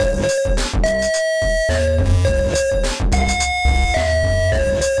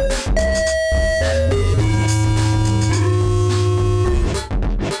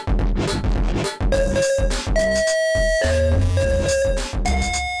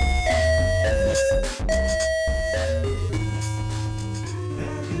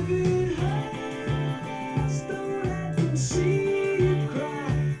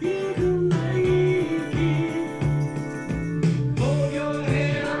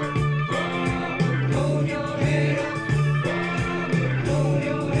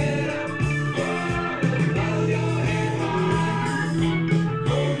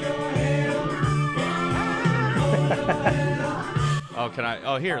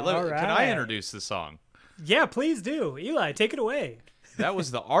Can I introduce the song? Yeah, please do. Eli, take it away. That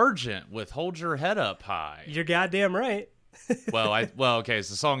was the Argent with Hold Your Head Up High. You're goddamn right. Okay, is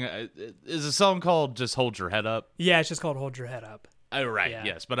the song called just Hold Your Head Up? Yeah, it's just called Hold Your Head Up. Oh, right, yeah.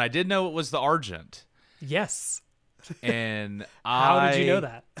 Yes, but I did know it was the Argent. Yes. And how did you know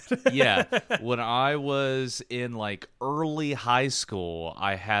that? Yeah, when I was in like early high school,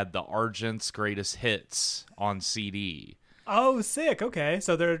 I had the Argent's Greatest Hits on CD. Oh, sick. Okay,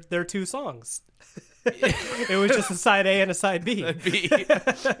 so they're two songs. It was just a side A and a side B.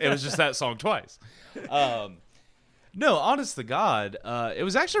 It was just that song twice. No, honest to God, it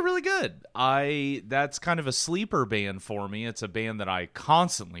was actually really good. That's kind of a sleeper band for me. It's a band that I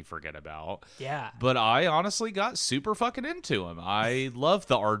constantly forget about. Yeah. But I honestly got super fucking into them. I loved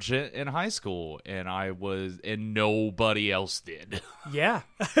the Argent in high school, and nobody else did. Yeah.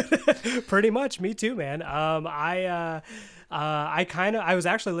 Pretty much. Me too, man. I was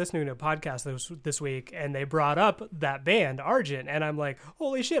actually listening to a podcast this week, and they brought up that band Argent, and I'm like,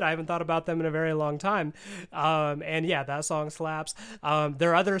 holy shit, I haven't thought about them in a very long time. And yeah, that song slaps.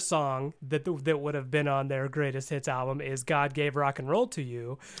 Their other song that would have been on their greatest hits album is "God Gave Rock and Roll to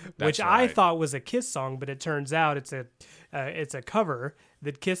You," which I thought was a Kiss song, but it turns out it's a cover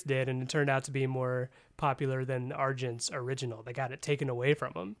that Kiss did, and it turned out to be more popular than Argent's original. They got it taken away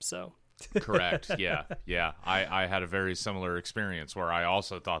from them, so. Correct. Yeah. I had a very similar experience where I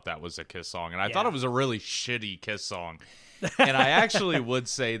also thought that was a Kiss song, and I thought it was a really shitty Kiss song. And I actually would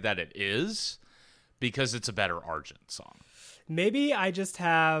say that it is, because it's a better Argent song. Maybe I just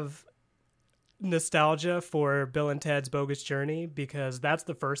have nostalgia for Bill and Ted's Bogus Journey, because that's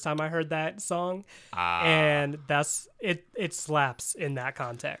the first time I heard that song, and that's it slaps in that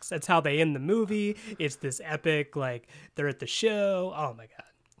context. That's how they end the movie. It's this epic, like they're at the show. Oh my god.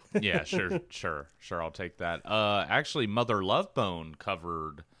 Yeah, sure. I'll take that. Actually, Mother Love Bone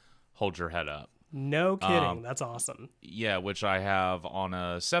covered "Hold Your Head Up." No kidding. That's awesome. Yeah, which I have on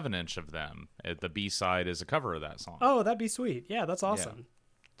a 7-inch of them. The B-side is a cover of that song. Oh, that'd be sweet. Yeah, that's awesome. Yeah.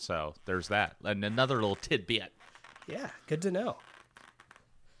 So there's that. And another little tidbit. Yeah, good to know.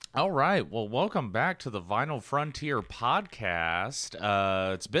 All right. Well, welcome back to the Vinyl Frontier podcast.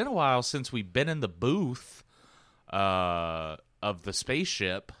 It's been a while since we've been in the booth of the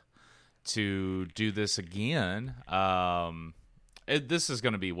spaceship to do this again. This is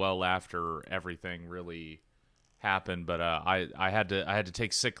going to be well after everything really happened, but I had to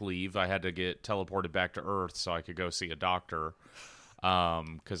take sick leave. I had to get teleported back to Earth so I could go see a doctor,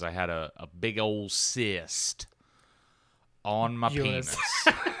 because I had a big old cyst on my penis.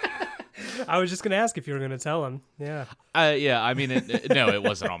 I was just going to ask if you were going to tell him. Yeah. Yeah. I mean, no, it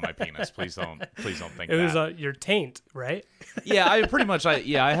wasn't on my penis. Please don't think it was your taint, right? Yeah,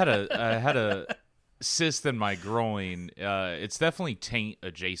 I had a cyst in my groin. It's definitely taint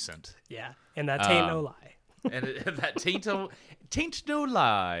adjacent. Yeah, and that taint no lie. And that taint no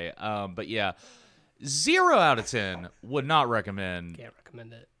lie. But yeah, 0 out of 10 would not recommend. Can't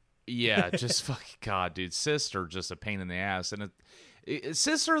recommend it. Yeah, just fucking God, dude. Cysts are just a pain in the ass, and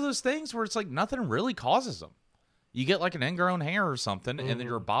cysts are those things where it's like nothing really causes them. You get like an ingrown hair or something, and then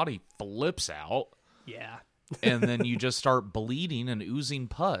your body flips out. Yeah. And then you just start bleeding and oozing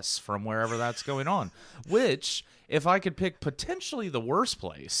pus from wherever that's going on. Which, if I could pick potentially the worst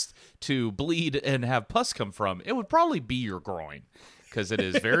place to bleed and have pus come from, it would probably be your groin. Because it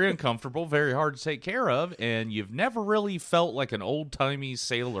is very uncomfortable, very hard to take care of, and you've never really felt like an old-timey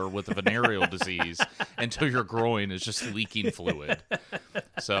sailor with a venereal disease until your groin is just leaking fluid.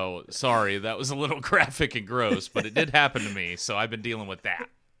 So, sorry, that was a little graphic and gross, but it did happen to me, so I've been dealing with that.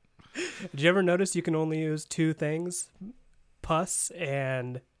 Did you ever notice you can only use 2 things? Pus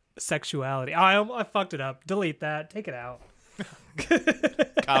and sexuality. Oh, I fucked it up. Delete that. Take it out.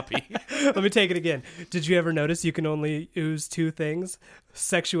 Copy. Let me take it again. Did you ever notice you can only use 2 things?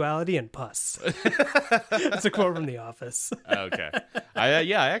 Sexuality and pus. That's a quote from The Office. Okay. I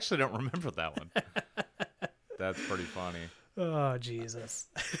actually don't remember that one. That's pretty funny. Oh, Jesus.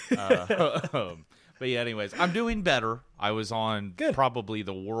 But yeah, anyways, I'm doing better. I was on probably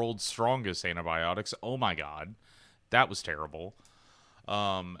the world's strongest antibiotics. Oh my God. That was terrible.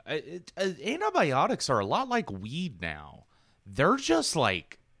 Antibiotics are a lot like weed now. They're just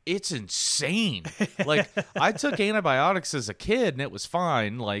like, it's insane. Like, I took antibiotics as a kid and it was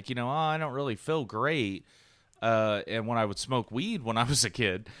fine. Like, I don't really feel great. And when I would smoke weed when I was a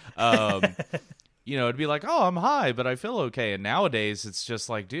kid, it'd be like, oh, I'm high, but I feel okay. And nowadays it's just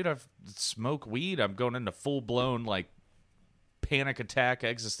like, dude, I've smoked weed. I'm going into full blown, like, panic attack,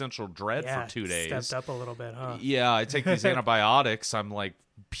 existential dread for 2 days. Stepped up a little bit, huh? Yeah, I take these antibiotics. I'm like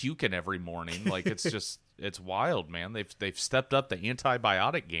puking every morning. Like, it's it's wild, man. They've stepped up the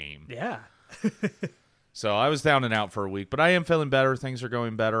antibiotic game. Yeah. So I was down and out for a week, but I am feeling better. Things are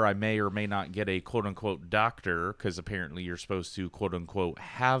going better. I may or may not get a quote-unquote doctor, because apparently you're supposed to quote-unquote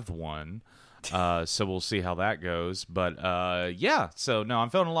have one. So we'll see how that goes. But yeah, so no, I'm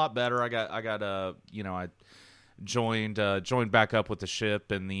feeling a lot better. I joined back up with the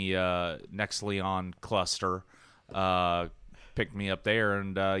ship in the next Leon cluster. Picked me up there,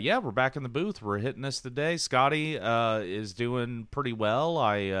 and yeah, we're back in the booth. We're hitting this today. Scotty is doing pretty well.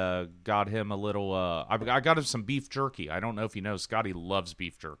 I got him a little I got him some beef jerky. I don't know if you know, Scotty loves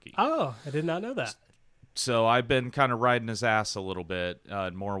beef jerky. Oh, I did not know that. So I've been kind of riding his ass a little bit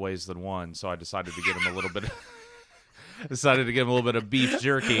in more ways than one. So I decided to get him a little bit of beef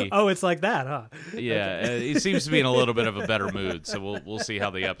jerky. Oh, it's like that, huh? Yeah, he seems to be in a little bit of a better mood. So we'll see how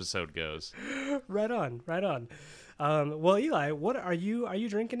the episode goes. Right on. Well, Eli, what are you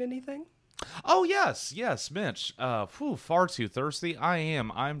drinking anything? Oh, yes, Mitch. Far too thirsty. I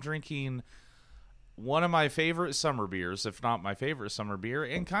am. I'm drinking one of my favorite summer beers, if not my favorite summer beer,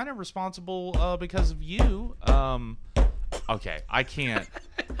 and kind of responsible because of you. Okay, I can't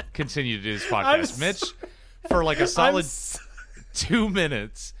continue to do this podcast. Mitch, for like a solid 2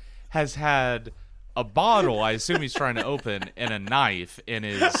 minutes, has had a bottle, I assume he's trying to open, and a knife, and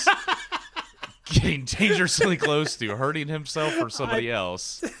is getting dangerously close to hurting himself or somebody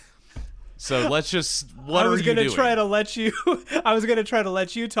else. So let's just. What are you doing? I was gonna try to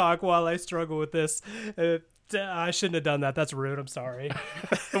let you talk while I struggle with this. I shouldn't have done that. That's rude. I'm sorry.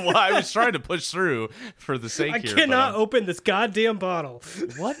 Well, I was trying to push through for the sake here. I cannot open this goddamn bottle.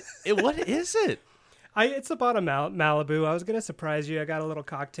 What is it? It's a bottle of Malibu. I was gonna surprise you. I got a little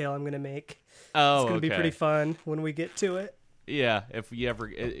cocktail I'm gonna make. Oh, it's gonna be pretty fun when we get to it. Yeah, if you ever,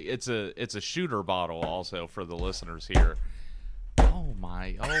 it's a shooter bottle also for the listeners here. Oh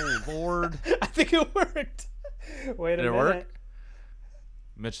Lord! I think it worked. Wait a minute. Did it work?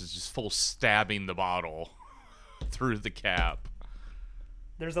 Mitch is just full stabbing the bottle through the cap.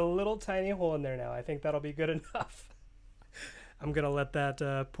 There's a little tiny hole in there now. I think that'll be good enough. I'm gonna let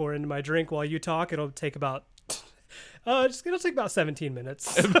that pour into my drink while you talk. It'll take about it'll take about 17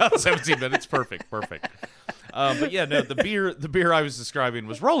 minutes. About 17 minutes. Perfect. But yeah, no, the beer I was describing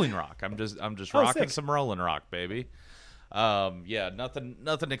was Rolling Rock. I'm just rocking some Rolling Rock, baby. Yeah,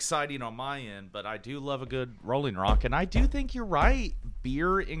 nothing exciting on my end, but I do love a good Rolling Rock, and I do think you're right.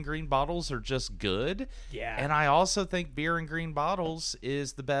 Beer in green bottles are just good. Yeah. And I also think beer in green bottles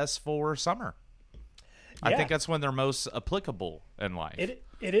is the best for summer. Yeah. I think that's when they're most applicable in life.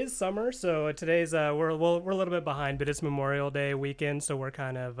 It is summer, so today's we're a little bit behind, but it's Memorial Day weekend, so we're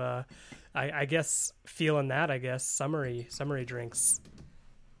kind of I guess feeling that, summery drinks.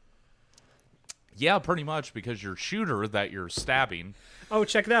 Yeah, pretty much, because your shooter that you're stabbing. Oh,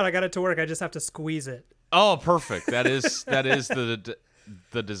 check it out! I got it to work. I just have to squeeze it. Oh, perfect. That is the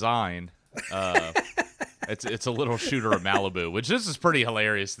design. It's a little shooter of Malibu, which this is pretty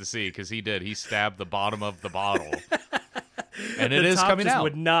hilarious to see because he stabbed the bottom of the bottle. And it is coming out.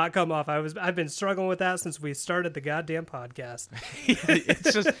 Would not come off. I've been struggling with that since we started the goddamn podcast.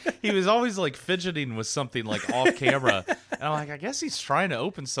 It's just he was always like fidgeting with something like off camera, and I'm like, I guess he's trying to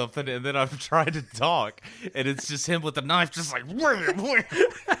open something, and then I've tried to talk, and it's just him with the knife, just like, like,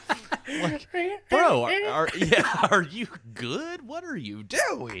 bro, are you good? What are you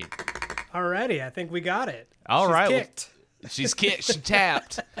doing? Alrighty, I think we got it. All right. Kicked. She's kicked. She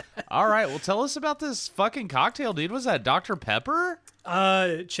tapped. All right. Well, tell us about this fucking cocktail, dude. Was that Dr. Pepper?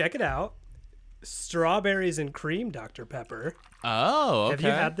 Check it out. Strawberries and cream Dr. Pepper. Oh, okay. Have you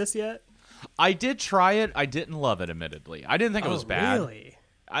had this yet? I did try it. I didn't love it, admittedly. I didn't think it was bad. Really?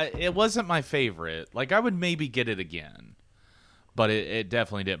 It wasn't my favorite. Like, I would maybe get it again, but it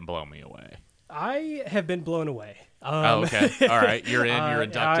definitely didn't blow me away. I have been blown away. Oh, okay. All right. You're in. You're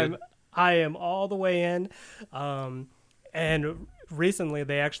inducted. I am all the way in. And recently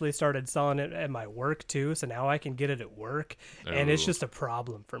they actually started selling it at my work too, so now I can get it at work. Ooh. And it's just a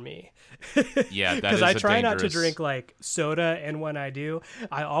problem for me. Yeah, that is because I try not to drink like soda, and when I do,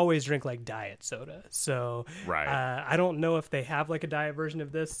 I always drink like diet soda. So right. I don't know if they have like a diet version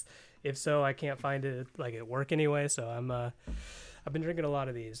of this. If so, I can't find it like at work anyway. So I've been drinking a lot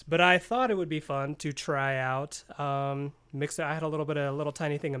of these, but I thought it would be fun to try out. Mix it. I had a little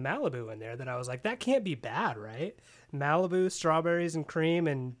tiny thing of Malibu in there that I was like, that can't be bad, right? Malibu, strawberries and cream,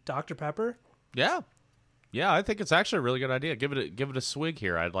 and Dr. Pepper. Yeah, I think it's actually a really good idea. Give it a swig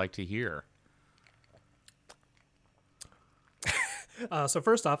here. I'd like to hear. So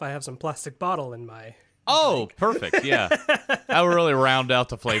first off, I have some plastic bottle in my. Oh, drink. Perfect. Yeah, that will really round out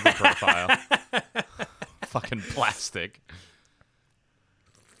the flavor profile. Fucking plastic.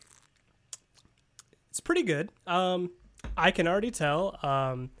 It's pretty good. I can already tell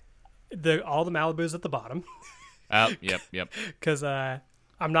all the Malibu's at the bottom. Yep. Because I'm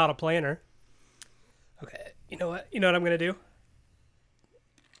not a planner. Okay, you know what? You know what I'm gonna do?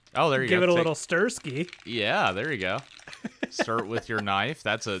 Oh, there you go. Give it a little stir-ski. Yeah, there you go. Stir it with your knife.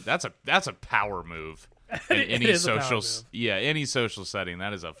 That's a power move. In any social, any social setting,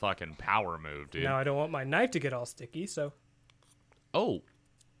 that is a fucking power move, dude. Now I don't want my knife to get all sticky, so. Oh,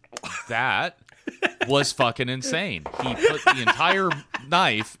 that was fucking insane. He put the entire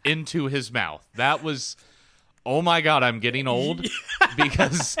knife into his mouth. That was, oh my God, I'm getting old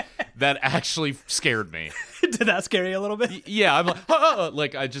because that actually scared me. Did that scare you a little bit? Yeah, I'm like,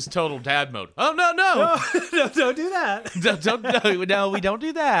 like I just total dad mode. Oh no, no, don't do that. No, we don't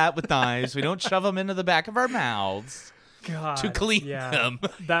do that with knives. We don't shove them into the back of our mouths to clean them.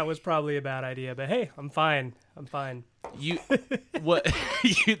 That was probably a bad idea, but hey, I'm fine. You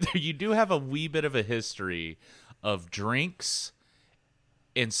do have a wee bit of a history of drinks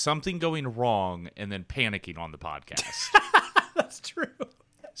and something going wrong and then panicking on the podcast. That's true.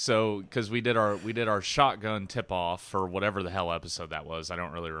 So, because we did our shotgun tip off for whatever the hell episode that was, I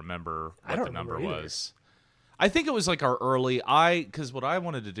don't really remember what the number was. I think it was like our early. Because what I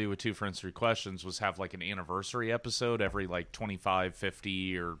wanted to do with 2 Friends 3 Questions was have like an anniversary episode every like 25,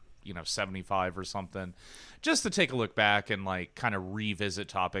 50, or 75 or something, just to take a look back and like kind of revisit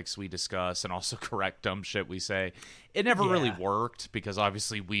topics we discuss and also correct dumb shit we say. It never really worked because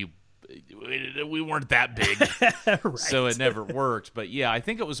obviously we weren't that big, right. So it never worked. But yeah, I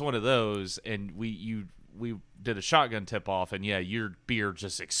think it was one of those, and we did a shotgun tip off, and yeah, your beer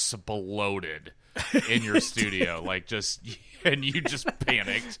just exploded in your studio, and you just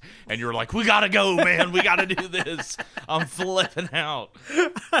panicked, and you were like, "We gotta go, man! We gotta do this! I'm flipping out."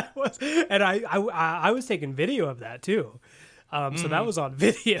 I was taking video of that too. So that was on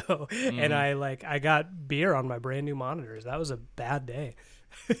video, and I got beer on my brand new monitors. That was a bad day.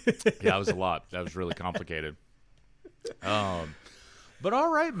 Yeah, it was a lot. That was really complicated. But all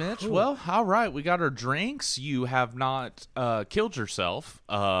right, Mitch. Cool. Well, all right. We got our drinks. You have not killed yourself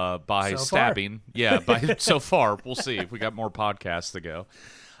by stabbing. Far. Yeah, so far. We'll see if we got more podcasts to go.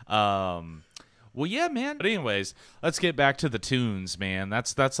 Well, yeah, man. But anyways, let's get back to the tunes, man.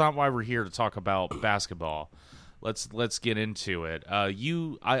 That's not why we're here to talk about basketball. Let's get into it.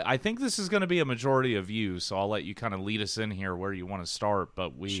 I think this is going to be a majority of you, so I'll let you kind of lead us in here where you want to start.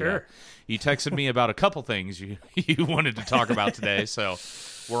 But you texted me about a couple things you wanted to talk about today, so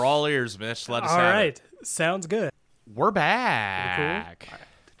we're all ears, Mitch. Let us have it. All right, sounds good. We're back. We're cool.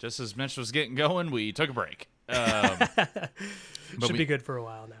 Just as Mitch was getting going, we took a break. Should be good for a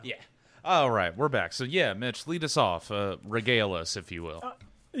while now. Yeah. All right, we're back. So yeah, Mitch, lead us off. Regale us, if you will.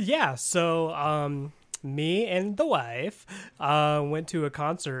 So me and the wife went to a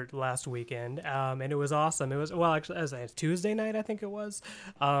concert last weekend, and it was awesome. It was, well, actually, as a Tuesday night, I think it was,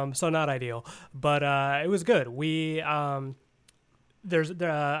 so not ideal, but it was good. We there's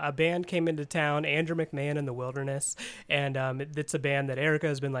a band came into town, Andrew McMahon and the Wilderness, and it's a band that Erica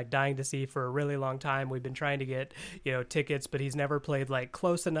has been like dying to see for a really long time. We've been trying to get tickets, but he's never played like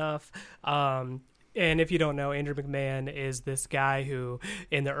close enough. And if you don't know, Andrew McMahon is this guy who,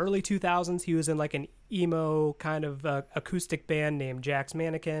 in the early 2000s, he was in like an emo kind of acoustic band named Jack's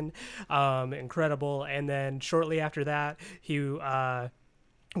Mannequin. Incredible. And then shortly after that, he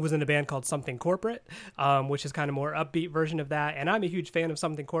was in a band called Something Corporate, which is kind of more upbeat version of that. And I'm a huge fan of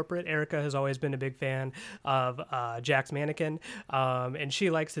Something Corporate. Erica has always been a big fan of Jack's Mannequin, and she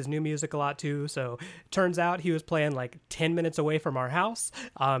likes his new music a lot too. So turns out he was playing like 10 minutes away from our house,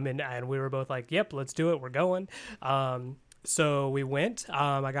 and we were both like, yep, let's do it. We're going. So we went,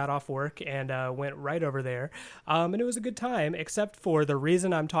 I got off work and went right over there, and it was a good time, except for the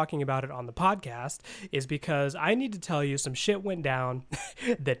reason I'm talking about it on the podcast is because I need to tell you some shit went down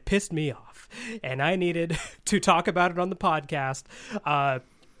that pissed me off, and I needed to talk about it on the podcast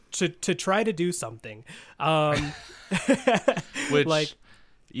to try to do something.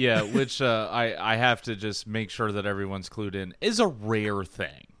 Which I have to just make sure that everyone's clued in, is a rare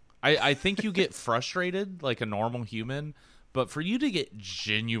thing. I think you get frustrated like a normal human, but for you to get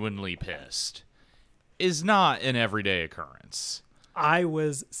genuinely pissed is not an everyday occurrence. I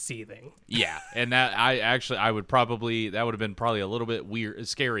was seething. Yeah, and that would have been probably a little bit weird,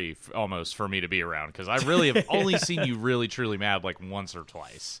 scary almost for me to be around, because I really have only seen you really truly mad like once or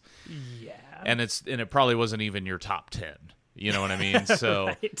twice. Yeah, and it probably wasn't even your top 10. You know what I mean? So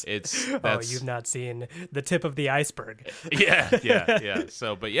right. That's you've not seen the tip of the iceberg. Yeah.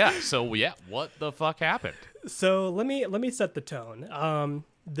 So what the fuck happened? So let me set the tone.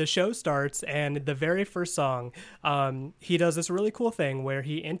 the show starts, and the very first song, he does this really cool thing where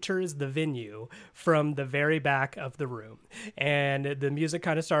he enters the venue from the very back of the room, and the music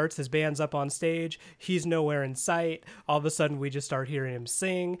kind of starts. His band's up on stage. He's nowhere in sight. All of a sudden, we just start hearing him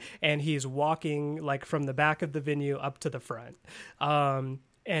sing, and he's walking like from the back of the venue up to the front.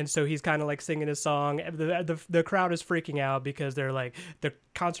 And so he's kind of like singing his song. The crowd is freaking out because they're like, the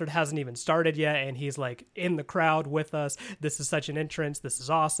concert hasn't even started yet. And he's like in the crowd with us. This is such an entrance. This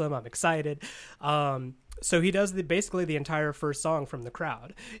is awesome. I'm excited. So he does basically the entire first song from the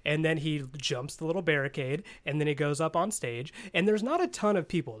crowd. And then he jumps the little barricade, and then he goes up on stage, and there's not a ton of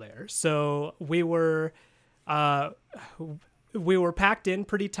people there. So we were packed in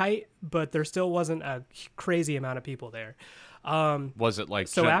pretty tight, but there still wasn't a crazy amount of people there. Was it like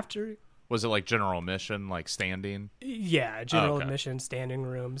was it like general admission, like standing? Yeah, general admission, standing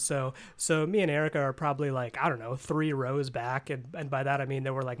room. So me and Erica are probably like, I don't know, 3 rows back, and by that I mean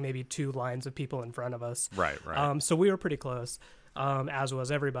there were like maybe 2 lines of people in front of us. Right. So we were pretty close, as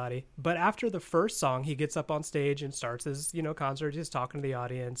was everybody. But after the first song, he gets up on stage and starts his concert. He's talking to the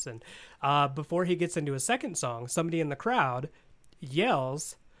audience, and before he gets into his second song, somebody in the crowd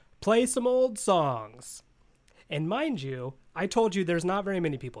yells, "Play some old songs." And mind you, I told you there's not very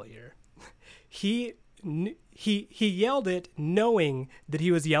many people here. He yelled it knowing that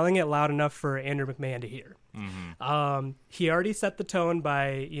he was yelling it loud enough for Andrew McMahon to hear. Mm-hmm. He already set the tone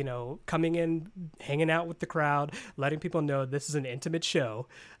by, coming in, hanging out with the crowd, letting people know this is an intimate show.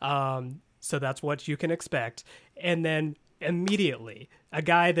 So that's what you can expect. And then immediately, a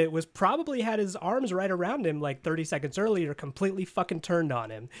guy that was probably had his arms right around him like 30 seconds earlier completely fucking turned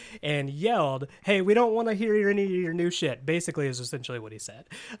on him and yelled, "Hey, we don't want to hear any of your new shit," basically is essentially what he said.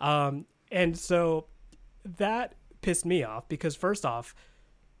 And so that pissed me off because first off,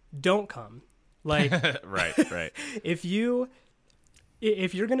 don't come. Like, right. If you're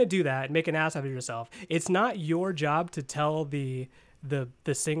going to do that and make an ass out of yourself, it's not your job to tell the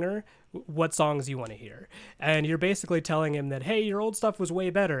singer what songs you want to hear. And you're basically telling him that, hey, your old stuff was way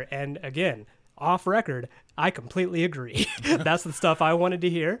better. And again, off record, I completely agree. That's the stuff I wanted to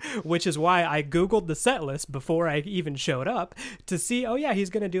hear, which is why I Googled the set list before I even showed up to see, oh yeah, he's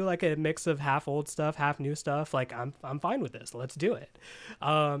going to do like a mix of half old stuff, half new stuff. Like, I'm fine with this. Let's do it.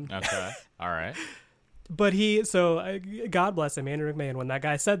 Okay. All right. But God bless him, Andrew McMahon, when that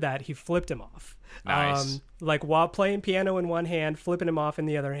guy said that, he flipped him off. Nice. Like while playing piano in one hand, flipping him off in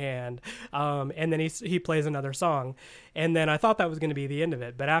the other hand. And then he plays another song. And then I thought that was going to be the end of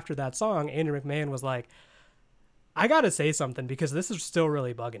it. But after that song, Andrew McMahon was like, I got to say something because this is still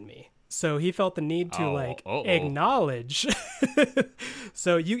really bugging me. So he felt the need to acknowledge.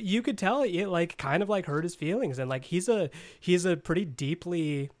 So you could tell it like kind of like hurt his feelings. And like he's a pretty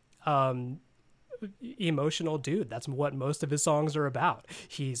deeply emotional dude. That's what most of his songs are about.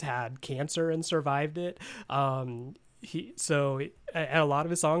 He's had cancer and survived it. And a lot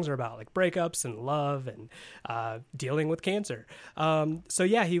of his songs are about like breakups and love and dealing with cancer. So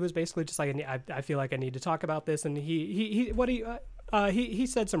yeah, he was basically just like, I feel like I need to talk about this. And he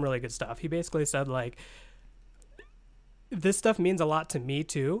said some really good stuff. He basically said like, this stuff means a lot to me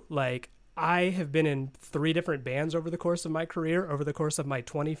too. Like, I have been in 3 different bands over the course of my career, over the course of my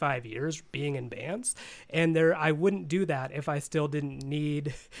 25 years being in bands. And I wouldn't do that if I still didn't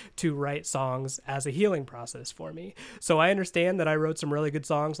need to write songs as a healing process for me. So I understand that I wrote some really good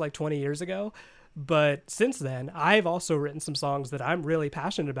songs like 20 years ago. But since then, I've also written some songs that I'm really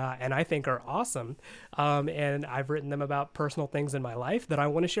passionate about and I think are awesome. And I've written them about personal things in my life that I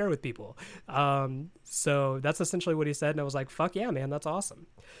want to share with people. So that's essentially what he said. And I was like, fuck yeah, man, that's awesome.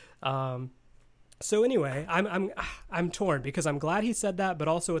 So anyway, I'm torn because I'm glad he said that, but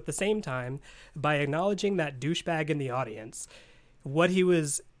also at the same time, by acknowledging that douchebag in the audience, what he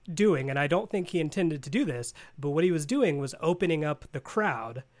was doing, and I don't think he intended to do this, but what he was doing was opening up the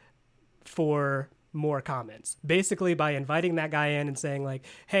crowd for more comments, basically by inviting that guy in and saying like,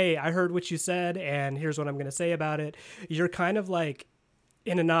 hey, I heard what you said and here's what I'm going to say about it. You're kind of like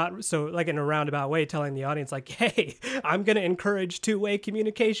in a roundabout way telling the audience like, hey, I'm going to encourage 2-way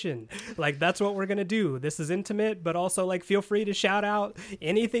communication. Like, that's what we're going to do. This is intimate, but also like, feel free to shout out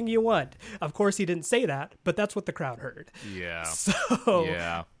anything you want. Of course he didn't say that, but that's what the crowd heard. Yeah. So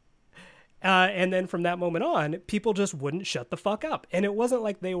yeah. And then from that moment on, people just wouldn't shut the fuck up. And it wasn't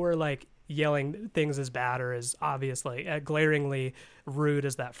like they were like yelling things as bad or as obviously glaringly rude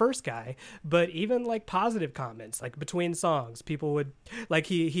as that first guy, but even like positive comments, like between songs, people would like,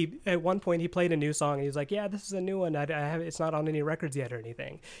 he at one point he played a new song and he was like, yeah, this is a new one. It's not on any records yet or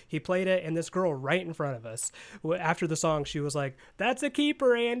anything. He played it and this girl right in front of us, after the song, she was like, that's a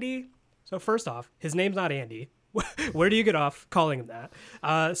keeper, Andy. So first off, his name's not Andy. Where do you get off calling him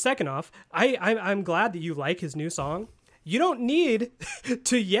that? Second off, I'm glad that you like his new song. You don't need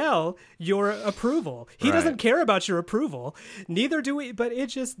to yell your approval. He doesn't care about your approval. Neither do we. But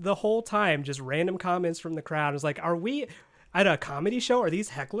it's just the whole time, just random comments from the crowd. It's like, are we at a comedy show? Are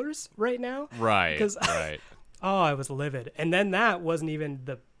these hecklers right now? Right. Because right. oh, I was livid. And then that wasn't even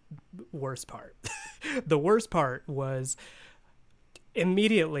the worst part. The worst part was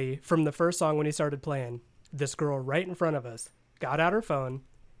immediately from the first song when he started playing, this girl right in front of us got out her phone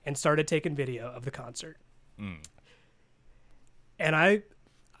and started taking video of the concert. And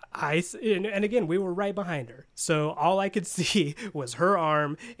and again, we were right behind her. So all I could see was her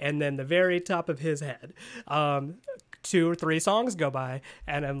arm and then the very top of his head. 2 or 3 songs go by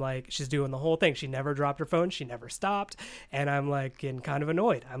and I'm like, she's doing the whole thing. She never dropped her phone. She never stopped. And I'm like getting kind of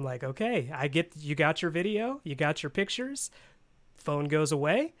annoyed. I'm like, okay, I get, you got your video, you got your pictures, phone goes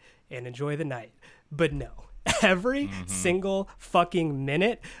away and enjoy the night. But no, every single fucking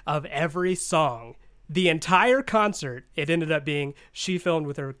minute of every song, the entire concert, it ended up being she filmed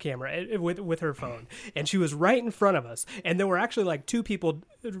with her camera, with her phone, and she was right in front of us. And there were actually like 2 people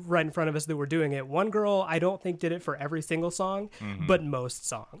right in front of us that were doing it. One girl, I don't think did it for every single song, but most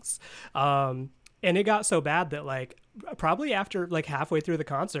songs. And it got so bad that like probably after like halfway through the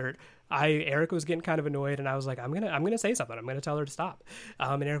concert, Erica was getting kind of annoyed, and I was like, I'm gonna say something. I'm gonna tell her to stop.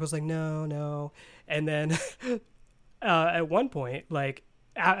 And Erica was like, no. And then at one point, like,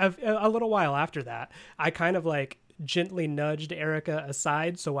 a little while after that, I kind of like gently nudged Erica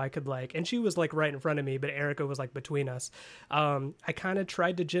aside so I could like, and she was like right in front of me, but Erica was like between us. I kind of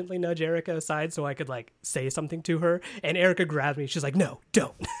tried to gently nudge Erica aside so I could like say something to her, and Erica grabbed me. She's like, no,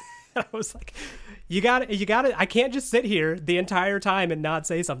 don't. I was like, you got it. I can't just sit here the entire time and not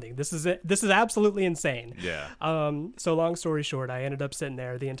say something. This is absolutely insane. Yeah. So long story short, I ended up sitting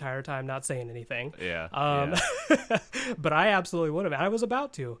there the entire time not saying anything. Yeah. But I absolutely would have. I was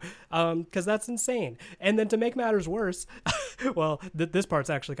about to, because that's insane. And then to make matters worse, well, this part's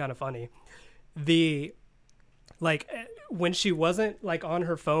actually kind of funny. When she wasn't like on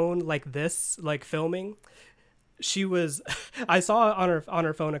her phone like this, like filming, she was, I saw on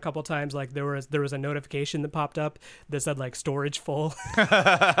her phone a couple times, like there was a notification that popped up that said like storage full.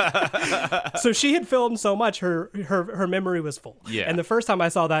 So she had filmed so much, her memory was full. Yeah. And the first time I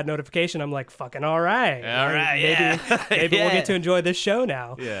saw that notification, I'm like, fucking all right. Maybe we'll get to enjoy this show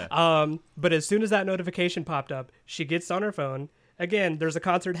now. Yeah. But as soon as that notification popped up, she gets on her phone. Again, there's a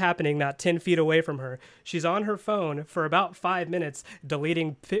concert happening not 10 feet away from her. She's on her phone for about 5 minutes,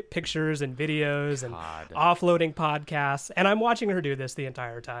 deleting pictures and videos and offloading podcasts. And I'm watching her do this the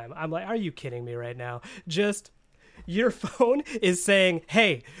entire time. I'm like, are you kidding me right now? Just, your phone is saying,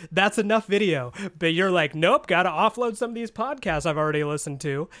 hey, that's enough video. But you're like, nope, got to offload some of these podcasts I've already listened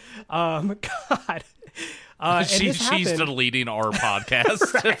to. God. She's deleting our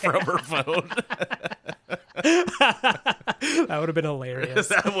podcast from her phone. That would have been hilarious.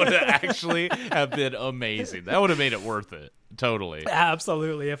 That would actually have been amazing. That would have made it worth it. Totally.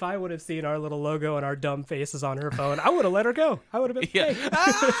 Absolutely. If I would have seen our little logo and our dumb faces on her phone, I would have let her go. I would have been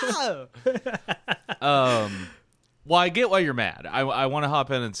Well, I get why you're mad. I want to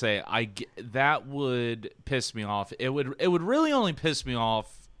hop in and say that would piss me off. It would really only piss me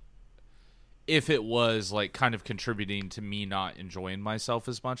off if it was like kind of contributing to me not enjoying myself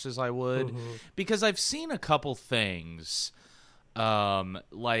as much as I would, because I've seen a couple things,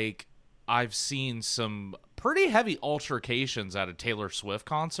 like I've seen some pretty heavy altercations at a Taylor Swift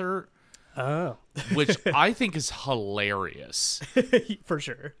concert. Oh, which I think is hilarious. For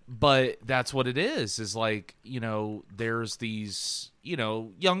sure. But that's what it is like, there's these,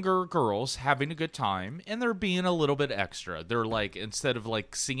 younger girls having a good time and they're being a little bit extra. They're like, instead of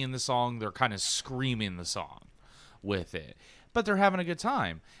like singing the song, they're kind of screaming the song with it, but they're having a good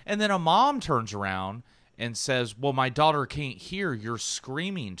time. And then a mom turns around and says, well, my daughter can't hear, you're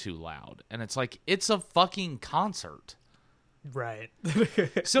screaming too loud. And it's like, it's a fucking concert. Right.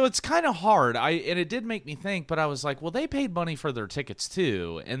 So it's kind of hard. And it did make me think, but I was like, well, they paid money for their tickets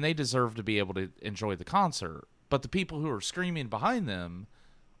too, and they deserve to be able to enjoy the concert. But the people who are screaming behind them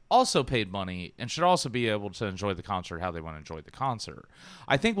also paid money and should also be able to enjoy the concert how they want to enjoy the concert.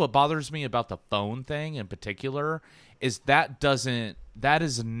 I think what bothers me about the phone thing in particular is that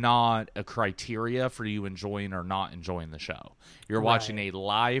is not a criteria for you enjoying or not enjoying the show. You're watching a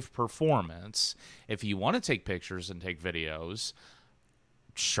live performance. If you want to take pictures and take videos,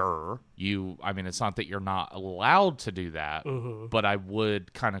 sure. It's not that you're not allowed to do that, but I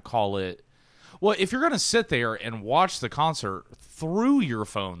would kind of call it, well, if you're going to sit there and watch the concert through your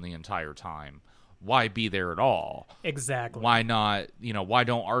phone the entire time, why be there at all? Exactly. Why not, why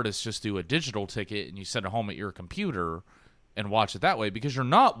don't artists just do a digital ticket and you sit at home at your computer and watch it that way? Because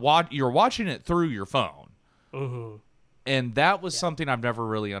you're watching it through your phone. Mm-hmm. And that was something I've never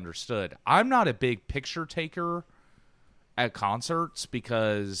really understood. I'm not a big picture taker at concerts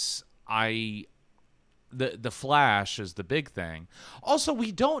because the flash is the big thing. Also,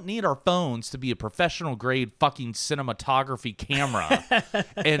 we don't need our phones to be a professional grade fucking cinematography camera.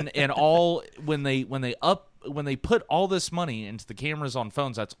 and all when they put all this money into the cameras on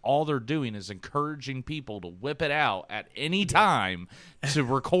phones, that's all they're doing is encouraging people to whip it out at any time to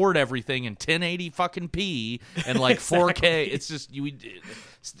record everything in 1080 fucking p and like 4K. It's just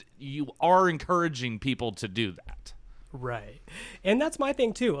you are encouraging people to do that. Right. And that's my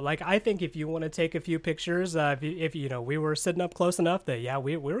thing too. Like, I think if you want to take a few pictures, if we were sitting up close enough that,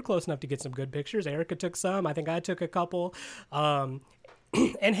 we were close enough to get some good pictures. Erica took some. I think I took a couple. And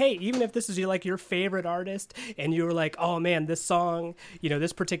hey, even if this is your favorite artist and you were like, oh man, this song,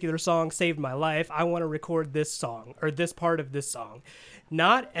 this particular song saved my life. I want to record this song or this part of this song.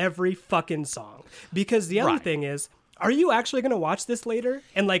 Not every fucking song. Because the other thing is, are you actually going to watch this later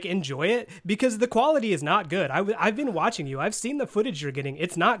and enjoy it? Because the quality is not good. I've been watching you. I've seen the footage you're getting.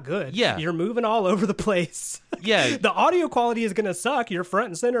 It's not good. Yeah. You're moving all over the place. Yeah. The audio quality is going to suck. You're front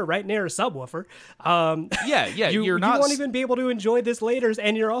and center right near a subwoofer. You won't even be able to enjoy this later,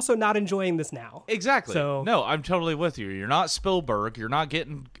 and you're also not enjoying this now. Exactly. So, no, I'm totally with you. You're not Spielberg. You're not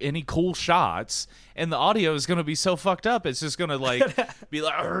getting any cool shots, and the audio is going to be so fucked up. It's just going to be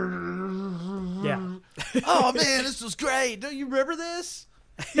like, yeah. Oh man, this was great. Do you remember this?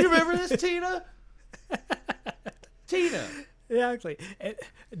 You remember this, Tina? Tina. Yeah, actually.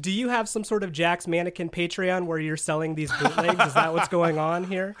 Do you have some sort of Jack's Mannequin Patreon where you're selling these bootlegs? Is that what's going on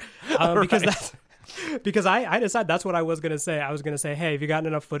here? Because I decided that's what I was going to say. I was going to say, hey, have you gotten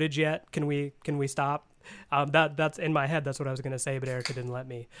enough footage yet? Can we stop? That's in my head. That's what I was going to say, but Erica didn't let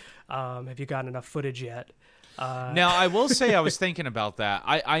me. Have you gotten enough footage yet? Now, I will say I was thinking about that.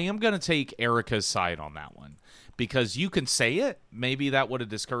 I am going to take Erica's side on that one because you can say it. Maybe that would have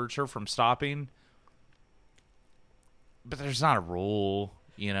discouraged her from stopping. But there's not a rule,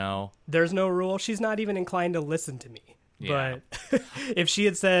 There's no rule. She's not even inclined to listen to me. Yeah. But if she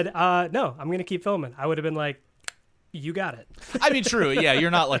had said, no, I'm going to keep filming, I would have been like, you got it. I mean, true. Yeah,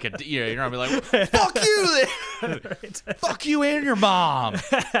 you're not like you're not gonna be like, fuck you, Right. fuck you and your mom.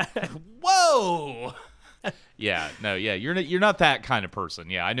 Whoa. Yeah, no, yeah, you're not that kind of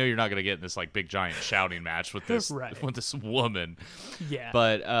person. Yeah, I know you're not gonna get in this big giant shouting match with this with this woman. Yeah,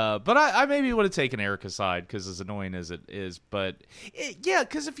 but I maybe would have taken Erica's side because as annoying as it is,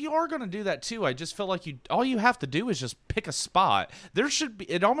 because if you are gonna do that too, I just feel like all you have to do is just pick a spot.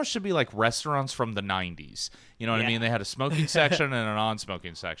 It almost should be like restaurants from the 90s. You know what I mean? They had a smoking section and a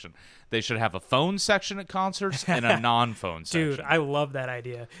non-smoking section. They should have a phone section at concerts and a non-phone section. Dude, I love that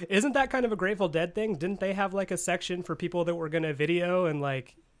idea. Isn't that kind of a Grateful Dead thing? Didn't they have a section for people that were going to video and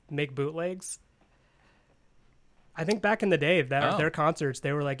make bootlegs? I think back in the day, their concerts,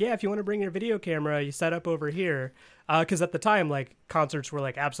 they were like, yeah, if you want to bring your video camera, you set up over here. Because at the time, concerts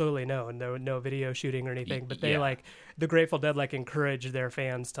were absolutely no video shooting or anything. But they the Grateful Dead encouraged their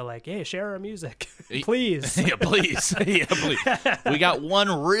fans to hey, share our music, please. Yeah, please. Yeah, please. We got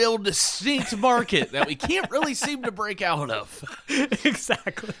one real distinct market that we can't really seem to break out of.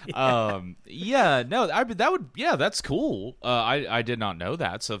 Exactly. Yeah. No. That's cool. I did not know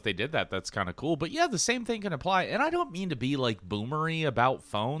that. So if they did that, that's kind of cool. But yeah, the same thing can apply. And I don't mean to be boomery about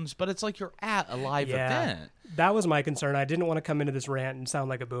phones, but it's you're at a live event. That was my concern. I didn't want to come into this rant and sound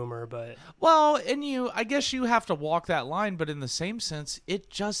like a boomer, but I guess you have to walk that line, but in the same sense, it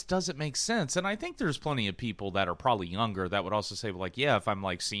just doesn't make sense. And I think there's plenty of people that are probably younger that would also say, yeah, if I'm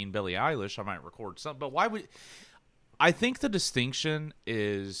seeing Billie Eilish, I might record something. But why would I think the distinction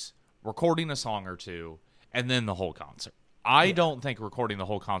is recording a song or two and then the whole concert. I don't think recording the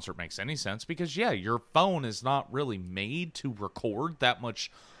whole concert makes any sense because your phone is not really made to record that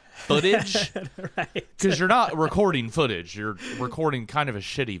much footage. Right. Because you're not recording footage, you're recording kind of a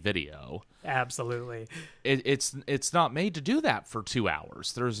shitty video. Absolutely. It's not made to do that for 2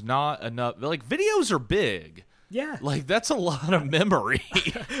 hours. There's not enough videos are big. Yeah. That's a lot of memory.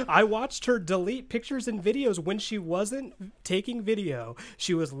 I watched her delete pictures and videos when she wasn't taking video.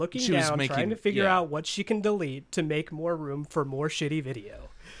 She was looking down, trying to figure out what she can delete to make more room for more shitty video.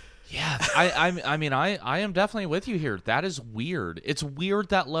 Yeah, I am definitely with you here. That is weird. It's weird,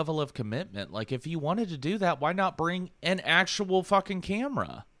 that level of commitment. If you wanted to do that, why not bring an actual fucking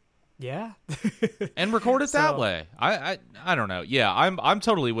camera? Yeah. And record it that way. I don't know. Yeah, I'm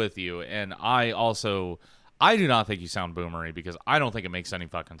totally with you. And I also I do not think you sound boomery because I don't think it makes any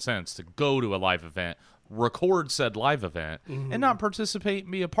fucking sense to go to a live event, record said live event, and not participate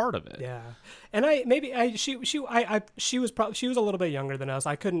and be a part of it. Yeah, and she was a little bit younger than us.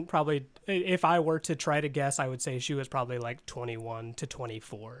 I couldn't probably, if I were to try to guess, I would say she was probably like 21 to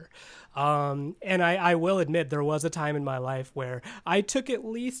 24. And I will admit there was a time in my life where I took at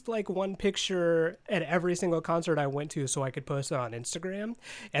least like one picture at every single concert I went to so I could post it on Instagram,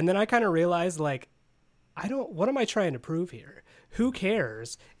 and then I kind of realized like, what am I trying to prove here? Who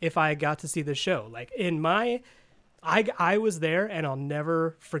cares if I got to see the show? Like I was there and I'll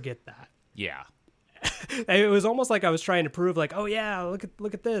never forget that. Yeah. It was almost like I was trying to prove like, oh yeah,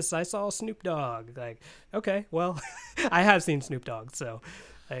 look at this. I saw Snoop Dogg. Like, okay, well, I have seen Snoop Dogg. So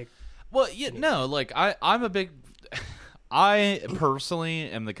like, well, no, like I'm a big, I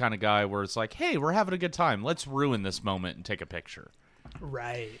personally am the kind of guy where it's like, hey, we're having a good time. Let's ruin this moment and take a picture.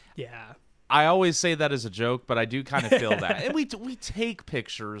 Right. Yeah. I always say that as a joke, but I do kind of feel that. And we take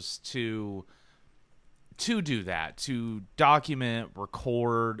pictures to do that, to document,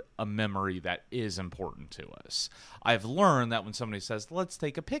 record a memory that is important to us. I've learned that when somebody says, let's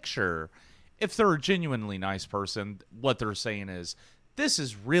take a picture, if they're a genuinely nice person, what they're saying is, this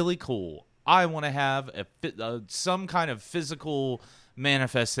is really cool. I want to have some kind of physical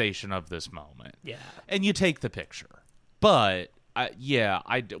manifestation of this moment. Yeah. And you take the picture. But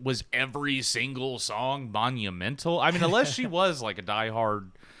was every single song monumental? I mean, unless she was like a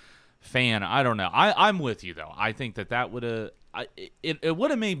diehard fan, I don't know. I'm with you though. I think that would have it would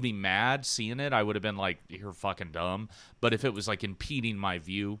have made me mad seeing it. I would have been like, you're fucking dumb. But if it was like impeding my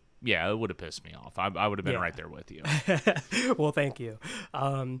view, yeah, it would have pissed me off. I would have been right there with you. Well, thank you.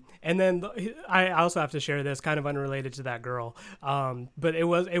 And then I also have to share this, kind of unrelated to that girl. But it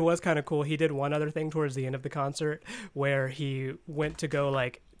was kind of cool. He did one other thing towards the end of the concert where he went to go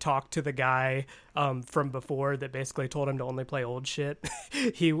like talk to the guy from before that basically told him to only play old shit.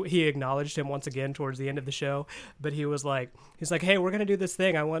 He acknowledged him once again towards the end of the show, but he's like, hey, we're gonna do this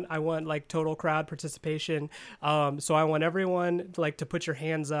thing. I want like total crowd participation. So I want everyone like to put your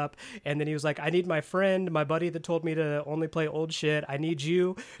hands up. And then he was like, I need my buddy that told me to only play old shit. I need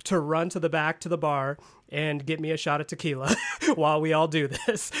you to run to the back to the bar and get me a shot of tequila while we all do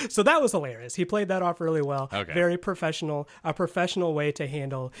this. So that was hilarious. He played that off really well. Okay. Very professional, a professional way to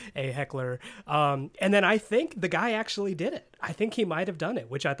handle a heckler. And then I think the guy actually did it. I think he might have done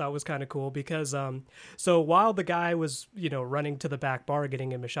it, which I thought was kind of cool because, so while the guy was, running to the back bar,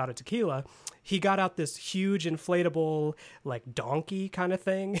 getting him a shot of tequila, he got out this huge inflatable like donkey kind of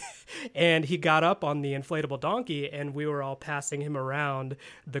thing. And he got up on the inflatable donkey and we were all passing him around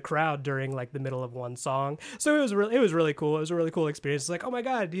the crowd during like the middle of one song. So it was really cool. It was a really cool experience. It's like, oh my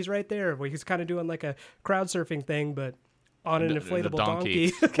God, he's right there. Well, he's kind of doing like a crowd surfing thing, but on an inflatable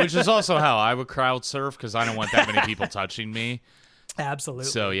donkey. Which is also how I would crowd surf because I don't want that many people touching me. Absolutely.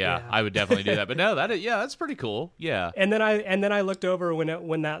 So yeah, I would definitely do that. But no, that's pretty cool. Yeah. And then I looked over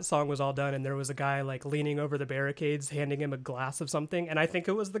when that song was all done, and there was a guy like leaning over the barricades, handing him a glass of something, and I think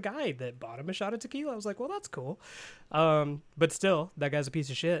it was the guy that bought him a shot of tequila. I was like, well, that's cool. But still, that guy's a piece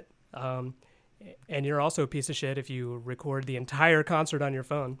of shit. And you're also a piece of shit if you record the entire concert on your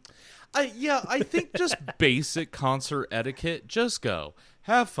phone. I think just basic concert etiquette. Just go,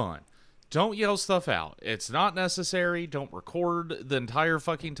 have fun. Don't yell stuff out. It's not necessary. Don't record the entire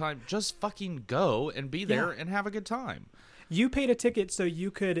fucking time. Just fucking go and be there and have a good time. You paid a ticket so you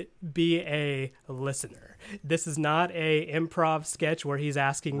could be a listener. This is not a improv sketch where he's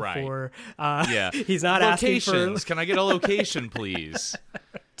asking for he's not locations. Asking for Can I get a location, please?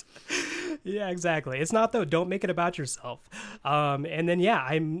 Yeah, exactly. It's not though. Don't make it about yourself. And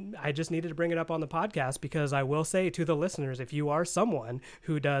then I just needed to bring it up on the podcast because I will say to the listeners, if you are someone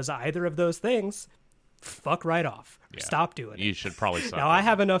who does either of those things, fuck right off. Yeah. Stop doing it. You should probably stop. Now, I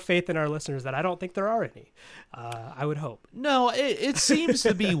have enough faith in our listeners that I don't think there are any. I would hope. No, it seems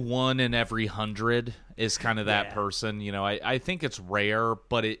to be 1 in every 100 is kind of that person. I think it's rare,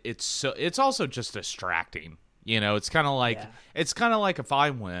 but it's also just distracting. It's kind of like if I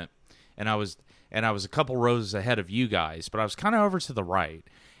went and I was a couple rows ahead of you guys, but I was kind of over to the right.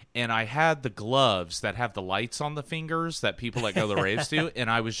 And I had the gloves that have the lights on the fingers that people that go to the raves do, and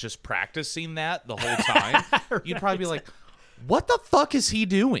I was just practicing that the whole time. Right. You'd probably be like, what the fuck is he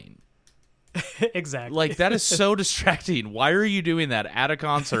doing? Exactly. Like, that is so distracting. Why are you doing that at a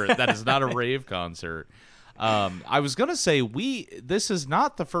concert that is not a rave concert? I was going to say, this is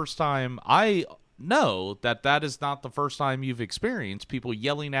not the first time. I know that is not the first time you've experienced people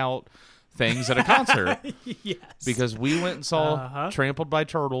yelling out things at a concert. Yes. Because we went and saw Trampled by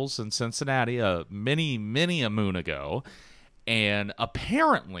Turtles in Cincinnati many a moon ago, and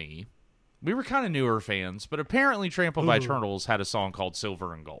apparently We were kind of newer fans, but apparently Trampled by Turtles had a song called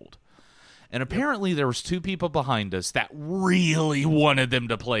Silver and Gold. And apparently there was two people behind us that really wanted them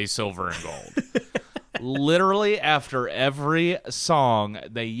to play Silver and Gold. Literally after every song,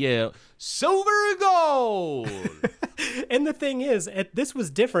 they yell, Silver and Gold! And the thing is, this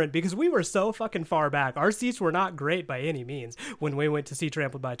was different because we were so fucking far back. Our seats were not great by any means when we went to see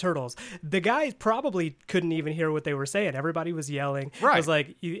Trampled by Turtles. The guys probably couldn't even hear what they were saying. Everybody was yelling. Right. It was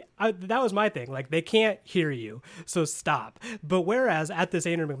like, that was my thing. Like, they can't hear you, so stop. But whereas at this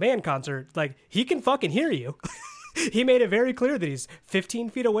Andrew McMahon concert, like, he can fucking hear you. He made it very clear that he's 15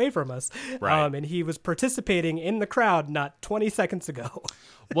 feet away from us. Right. And he was participating in the crowd not 20 seconds ago.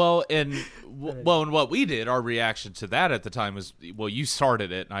 Well, and what we did, our reaction to that at the time was, well, you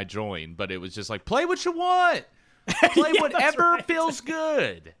started it and I joined, but it was just like, play what you want. Play whatever feels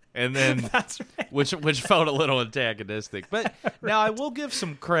good. And then, That's right. which felt a little antagonistic. But now I will give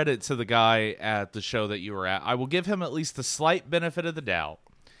some credit to the guy at the show that you were at. I will give him at least the slight benefit of the doubt,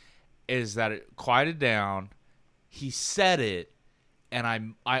 is that it quieted down. He said it,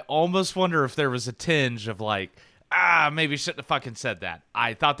 and I almost wonder if there was a tinge of like, maybe shouldn't have fucking said that.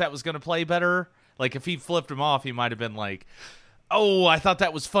 I thought that was going to play better. Like, if he flipped him off, he might have been like, oh, I thought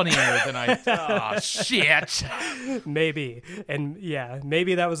that was funnier than oh, shit. Maybe. And yeah,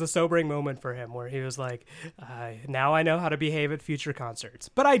 maybe that was a sobering moment for him where he was like, now I know how to behave at future concerts.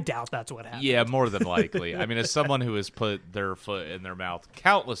 But I doubt that's what happened. Yeah, more than likely. I mean, as someone who has put their foot in their mouth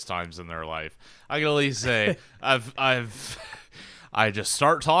countless times in their life, I can at least say I just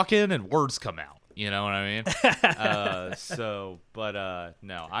start talking and words come out. You know what I mean?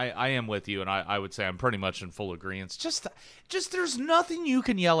 No, I am with you, and I would say I'm pretty much in full agreement. Just there's nothing you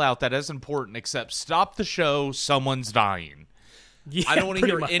can yell out that is important except stop the show, someone's dying. Yeah, I don't want to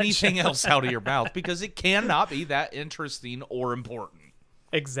hear much. anything else out of your mouth because it cannot be that interesting or important.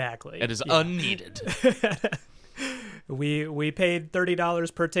 Exactly. It is unneeded. We paid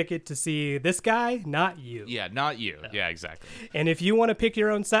 $30 per ticket to see this guy, not you. Yeah, not you. No. Yeah, exactly. And if you want to pick your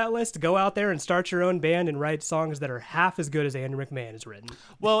own set list, go out there and start your own band and write songs that are half as good as Andrew McMahon has written.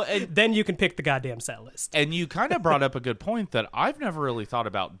 Well, then you can pick the goddamn set list. And you kind of brought up a good point that I've never really thought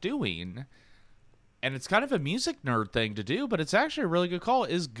about doing, and it's kind of a music nerd thing to do, but it's actually a really good call,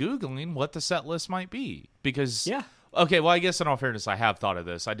 is Googling what the set list might be. Because, yeah. Okay, well, I guess in all fairness, I have thought of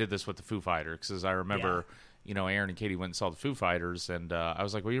this. I did this with the Foo Fighters, because I remember... Yeah. You know, Aaron and Katie went and saw the Foo Fighters, and I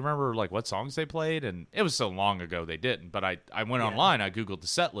was like, well, you remember, like, what songs they played? And it was so long ago they didn't, but I went online, I Googled the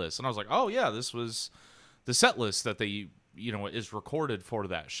set list, and I was like, oh, yeah, this was the set list that they, you know, is recorded for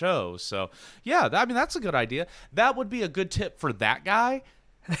that show. So, yeah, I mean, that's a good idea. That would be a good tip for that guy,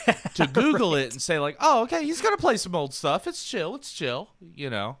 to Google right. it and say, like, oh, okay, he's going to play some old stuff. It's chill, you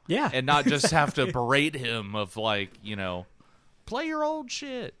know? Yeah. And not just have to berate him of, like, you know, play your old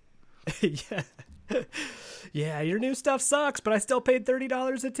shit. Yeah. Yeah, your new stuff sucks, but I still paid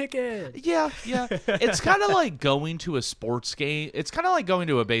 $30 a ticket. Yeah. It's kind of like going to a sports game. It's kind of like going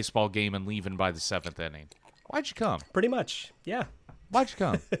to a baseball game and leaving by the 7th inning. Why'd you come? Pretty much, yeah. Why'd you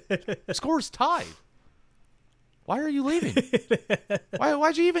come? Score's tied. Why are you leaving?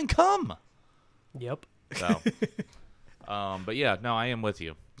 Why'd you even come? Yep. So, but yeah, no, I am with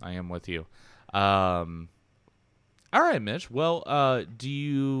you. All right, Mitch. Well, where do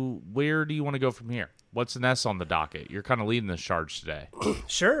you want to go from here? What's next on the docket? You're kind of leading this charge today.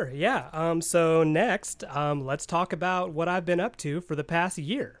 Sure, yeah. So next, let's talk about what I've been up to for the past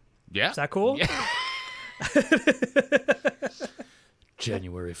year. Yeah. Is that cool? Yeah.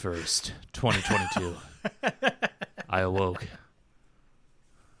 January 1st, 2022. I awoke.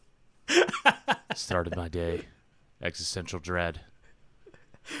 Started my day. Existential dread.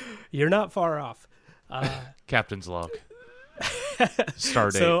 You're not far off. Captain's log.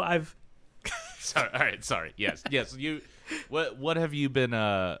 Stardate. So I've. Sorry. All right. Sorry. Yes. You. What have you been?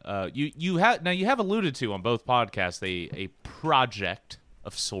 You have alluded to on both podcasts a project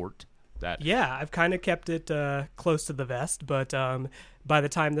of sort that. Yeah, I've kind of kept it close to the vest, but by the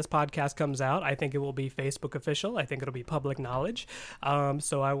time this podcast comes out, I think it will be Facebook official. I think it'll be public knowledge.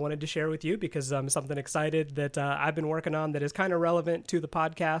 So I wanted to share with you because something excited that I've been working on that is kind of relevant to the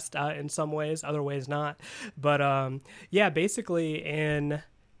podcast in some ways, other ways not. But yeah, basically in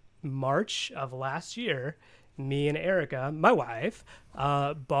March of last year, me and Erica, my wife,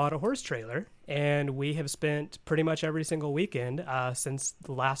 bought a horse trailer, and we have spent pretty much every single weekend since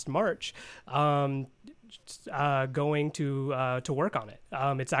last March going to work on it.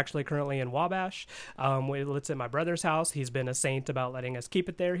 It's actually currently in Wabash. It's at my brother's house. He's been a saint about letting us keep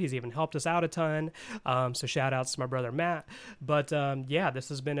it there. He's even helped us out a ton. So shout outs to my brother Matt. But yeah, this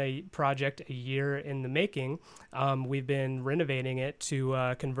has been a project a year in the making. We've been renovating it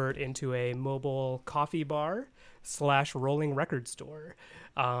to convert into a mobile coffee bar / rolling record store.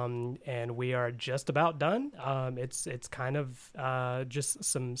 And we are just about done. It's kind of just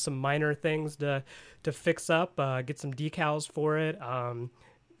some minor things to fix up, get some decals for it,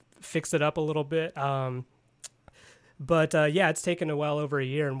 fix it up a little bit. But yeah, it's taken well over a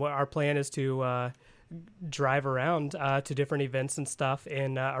year, and what our plan is to drive around to different events and stuff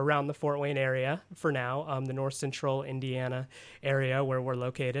in around the Fort Wayne area for now, the North Central Indiana area where we're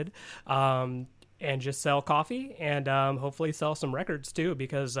located. And just sell coffee and hopefully sell some records too,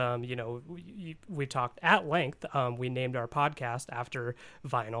 because, we talked at length. We named our podcast after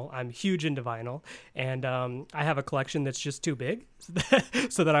vinyl. I'm huge into vinyl, and I have a collection that's just too big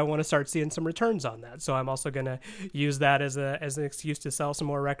so that I want to start seeing some returns on that. So I'm also going to use that as an excuse to sell some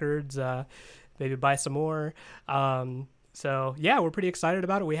more records, maybe buy some more. So yeah, we're pretty excited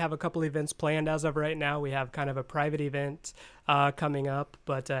about it. We have a couple events planned as of right now. We have kind of a private event coming up,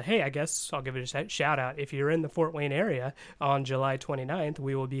 but hey, I guess I'll give it a shout out. If you're in the Fort Wayne area on July 29th,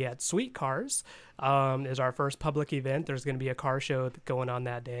 we will be at Sweet Cars. Is our first public event. There's going to be a car show going on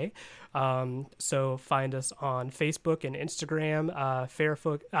that day. So find us on Facebook and Instagram.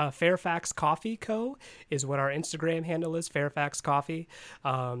 Fairfax Coffee Co. is what our Instagram handle is, Fairfax Coffee.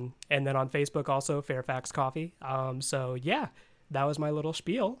 And then on Facebook also, Fairfax Coffee. So yeah, that was my little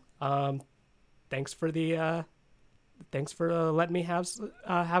spiel. Thanks for letting me have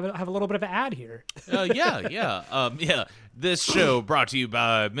a little bit of an ad here. Yeah. This show brought to you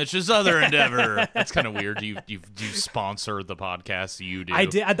by Mitch's other endeavor. That's kind of weird. You sponsor the podcast. You do. I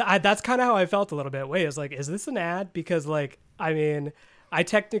did. That's kind of how I felt a little bit. Wait, it's like, is this an ad? Because I guess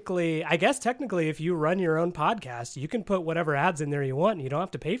technically, if you run your own podcast, you can put whatever ads in there you want, and you don't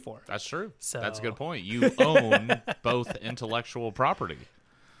have to pay for it. That's true. So that's a good point. You own both intellectual property.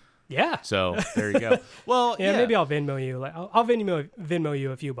 Yeah. So there you go. Well, yeah. Maybe I'll Venmo you. I'll Venmo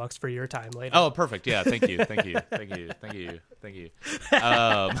you a few bucks for your time later. Oh, perfect. Yeah. Thank you.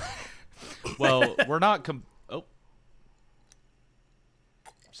 Well, we're not.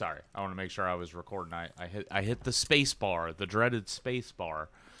 Sorry. I want to make sure I was recording. I hit the space bar, the dreaded space bar.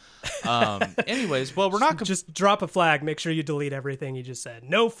 Anyways, well, we're not just drop a flag. Make sure you delete everything you just said.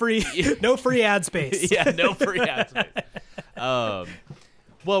 No free ad space. Yeah. No free ad space.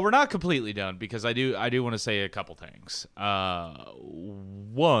 Well, we're not completely done because I do want to say a couple things.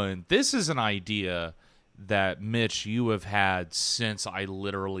 One, this is an idea that, Mitch, you have had since I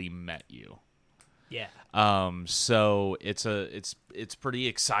literally met you. Yeah. So it's pretty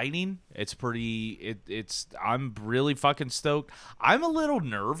exciting. I'm really fucking stoked. I'm a little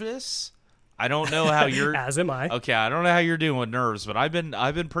nervous. I don't know how you're as am I. Okay, I don't know how you're doing with nerves, but I've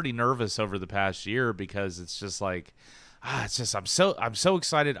been pretty nervous over the past year because it's just like I'm so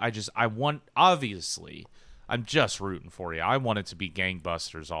excited. Obviously, I'm just rooting for you. I want it to be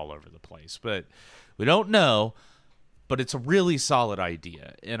gangbusters all over the place, but we don't know. But it's a really solid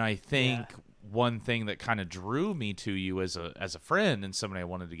idea, and I think one thing that kind of drew me to you as a friend and somebody I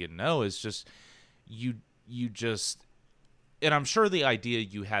wanted to get to know is just you just. And I'm sure the idea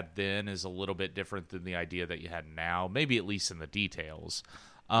you had then is a little bit different than the idea that you had now, maybe at least in the details.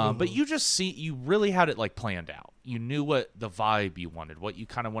 But you really had it like planned out. You knew what the vibe you wanted, what you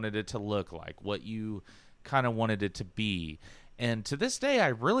kind of wanted it to look like, what you kind of wanted it to be. And to this day, I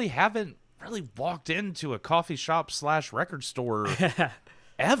really haven't really walked into a coffee shop / record store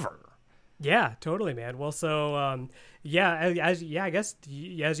ever. Yeah, totally, man. Well, so, I guess,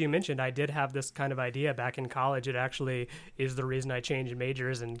 as you mentioned, I did have this kind of idea back in college. It actually is the reason I changed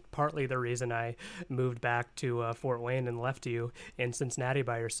majors and partly the reason I moved back to Fort Wayne and left you in Cincinnati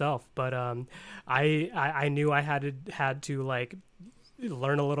by yourself. But I knew I had to like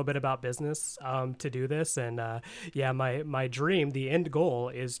learn a little bit about business to do this. And my dream, the end goal,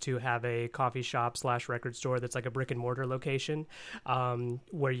 is to have a coffee shop / record store that's like a brick and mortar location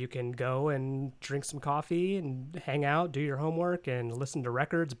where you can go and drink some coffee and hang out, do your homework and listen to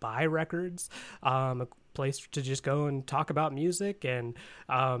records, buy records, a place to just go and talk about music. And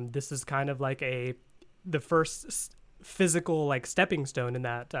this is kind of like the first physical like stepping stone in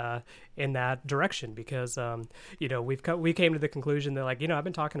that direction, because we came to the conclusion that I've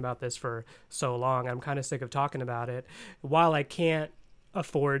been talking about this for so long, I'm kind of sick of talking about it. While I can't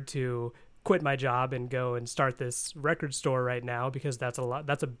afford to quit my job and go and start this record store right now, because that's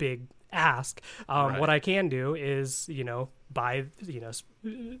a big ask. What I can do is, buy,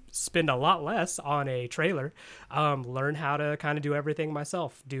 spend a lot less on a trailer, learn how to kind of do everything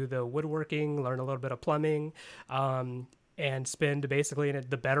myself, do the woodworking, learn a little bit of plumbing, and spend basically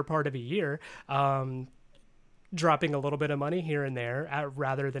the better part of a year, dropping a little bit of money here and there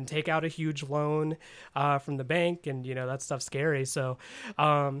rather than take out a huge loan from the bank. And, that stuff's scary. So,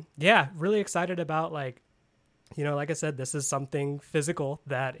 really excited about like I said, this is something physical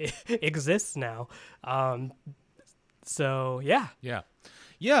that exists now. So yeah.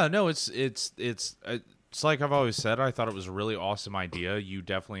 No, it's like I've always said, I thought it was a really awesome idea. You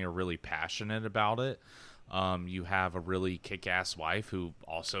definitely are really passionate about it. You have a really kick-ass wife who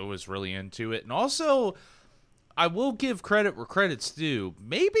also is really into it. And also, I will give credit where credit's due.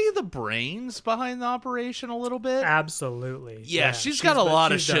 Maybe the brains behind the operation a little bit. Absolutely. Yeah, she's got a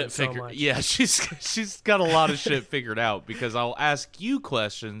lot of shit figured. Yeah, she's got a lot of shit figured out, because I'll ask you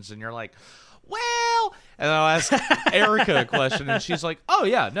questions and you're like, well, and I'll ask Erica a question and she's like, oh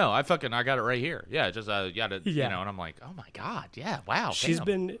yeah, no, I got it right here. Yeah, just got it, and I'm like, oh my God, yeah, wow. She's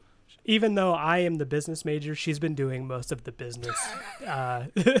been, even though I am the business major, she's been doing most of the business.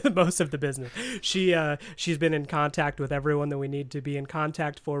 She's been in contact with everyone that we need to be in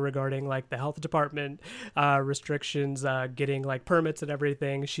contact for regarding like the health department restrictions, getting like permits and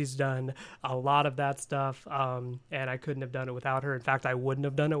everything. She's done a lot of that stuff, and I couldn't have done it without her. In fact, I wouldn't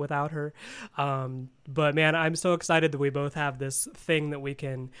have done it without her. But man, I'm so excited that we both have this thing that we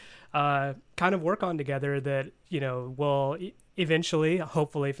can kind of work on together that, will eventually,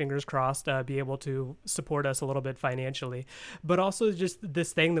 hopefully, fingers crossed, be able to support us a little bit financially, but also just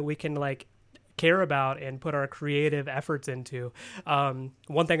this thing that we can like care about and put our creative efforts into.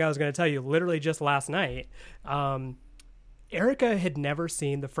 One thing I was going to tell you, literally just last night, Erica had never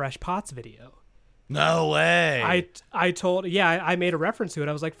seen the Fresh Pots video. No way. I made a reference to it.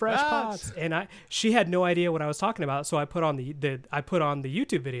 I was like, Fresh Pots. And she had no idea what I was talking about. So I put on the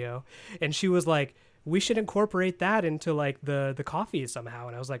YouTube video, and she was like, we should incorporate that into like the coffee somehow.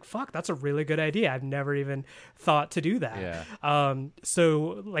 And I was like, fuck, that's a really good idea. I've never even thought to do that. Yeah.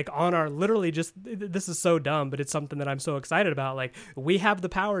 So like on our, literally just, this is so dumb, but it's something that I'm so excited about. Like we have the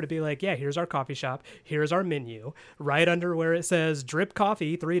power to be like, yeah, here's our coffee shop. Here's our menu right under where it says drip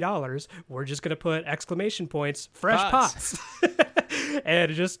coffee, $3. We're just going to put exclamation points, Fresh Pots.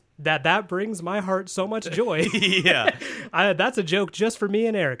 And just that brings my heart so much joy. Yeah. That's a joke just for me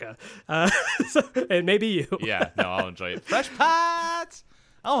and Erica. And maybe you. Yeah, no, I'll enjoy it. Fresh Pots!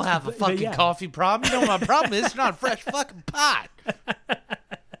 I don't have a fucking coffee problem. You know what my problem is? It's not a fresh fucking pot.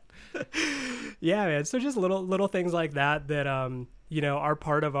 Yeah, man. So just little things like that are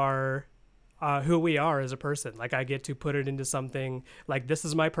part of our who we are as a person. Like I get to put it into something like, this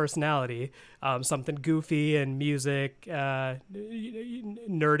is my personality, something goofy and music, nerdy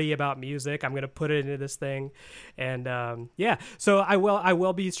about music. I'm going to put it into this thing. And so I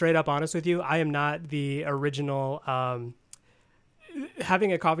will be straight up honest with you. I am not the original,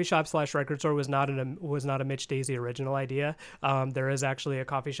 having a coffee shop / record store was not a Mitch Daisy original idea. There is actually a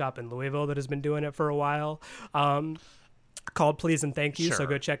coffee shop in Louisville that has been doing it for a while. Called Please and Thank You, sure. So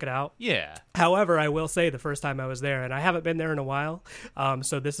go check it out. Yeah. However, I will say the first time I was there, and I haven't been there in a while,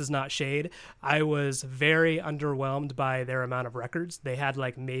 so this is not shade, I was very underwhelmed by their amount of records. They had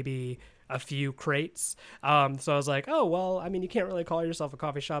like maybe a few crates. So I was like, oh, well, I mean, you can't really call yourself a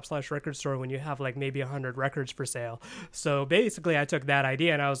coffee shop / record store when you have like maybe 100 records for sale. So basically I took that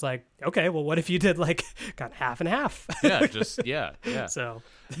idea and I was like, okay, well, what if you did like kind of half and half? Yeah. So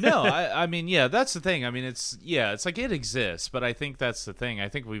no, I mean, yeah, that's the thing. I mean, it's like it exists, but I think that's the thing. I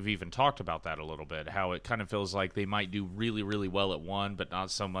think we've even talked about that a little bit, how it kind of feels like they might do really, really well at one, but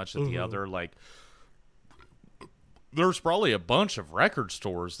not so much at the other. Like, there's probably a bunch of record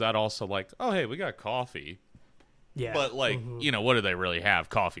stores that also like, oh, hey, we got coffee. Yeah. But like, what do they really have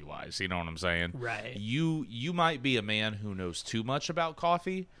coffee wise? You know what I'm saying? Right. You might be a man who knows too much about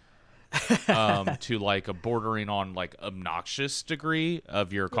coffee to like a bordering on like obnoxious degree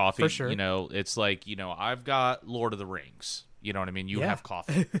of your coffee. For sure. It's like, I've got Lord of the Rings. You know what I mean? You have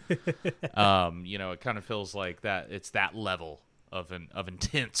coffee. It kind of feels like that. It's that level of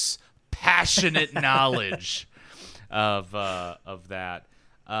intense, passionate knowledge of that.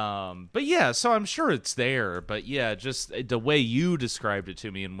 But yeah, so I'm sure it's there, but yeah, just the way you described it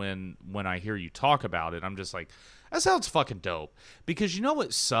to me, and when I hear you talk about it, I'm just like, that sounds fucking dope. Because you know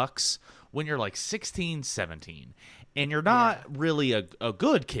what sucks? When you're like 16, 17, And you're not really a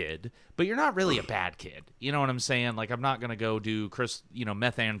good kid, but you're not really a bad kid. You know what I'm saying? Like, I'm not going to go do,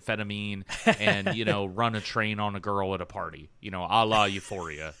 methamphetamine and, run a train on a girl at a party. A la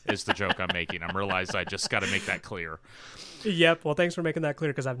Euphoria is the joke I'm making. I'm realized I just got to make that clear. Yep. Well, thanks for making that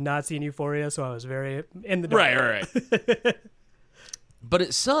clear because I've not seen Euphoria, so I was very in the dark. Right. But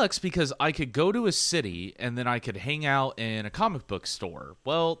it sucks because I could go to a city and then I could hang out in a comic book store.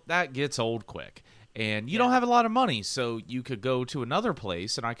 Well, that gets old quick. And you don't have a lot of money, so you could go to another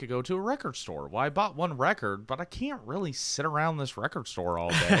place, and I could go to a record store. Well, I bought one record, but I can't really sit around this record store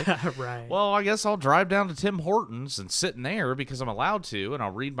all day. Right. Well, I guess I'll drive down to Tim Hortons and sit in there because I'm allowed to, and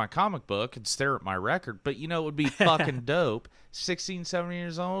I'll read my comic book and stare at my record. But, it would be fucking dope. 16, 17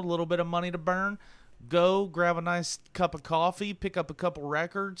 years old, a little bit of money to burn. Go grab a nice cup of coffee, pick up a couple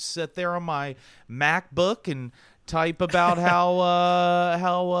records, sit there on my MacBook and type about how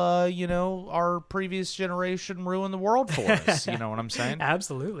our previous generation ruined the world for us. You know what I'm saying?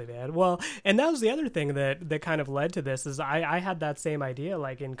 Absolutely, man. Well, and that was the other thing that kind of led to this is I had that same idea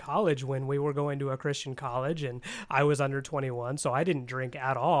like in college when we were going to a Christian college and I was under 21, so I didn't drink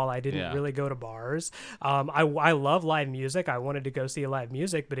at all. I didn't really go to bars. I love live music. I wanted to go see live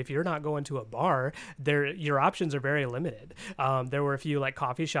music, but if you're not going to a bar, your options are very limited. There were a few like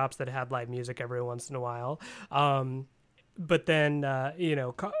coffee shops that had live music every once in a while. But then, and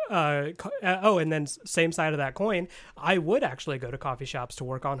then same side of that coin, I would actually go to coffee shops to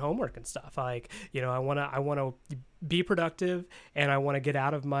work on homework and stuff. Like, I want to be productive and I want to get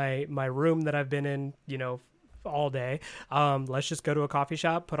out of my room that I've been in, all day. Let's just go to a coffee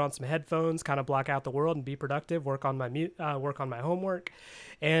shop, put on some headphones, kind of block out the world and be productive, work on my homework.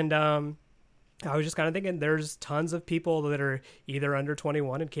 And, I was just kind of thinking there's tons of people that are either under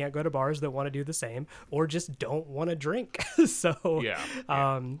 21 and can't go to bars that want to do the same or just don't want to drink. So,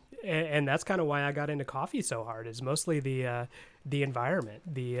 and that's kind of why I got into coffee so hard is mostly the environment,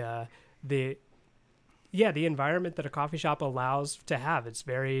 the environment that a coffee shop allows to have. It's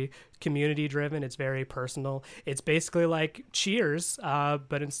very community driven. It's very personal. It's basically like Cheers,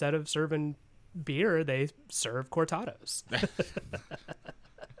 but instead of serving beer, they serve cortados.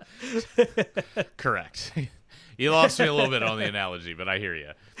 Correct. You lost me a little bit on the analogy, but I hear you.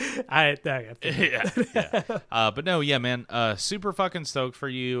 But no, yeah, man. Super fucking stoked for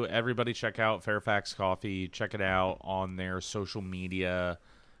you. Everybody check out Fairfax Coffee. Check it out on their social media.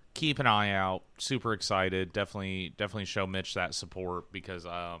 Keep an eye out. Super excited. Definitely show Mitch that support because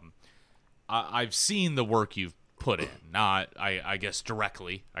I've seen the work you've put in. Not, I guess,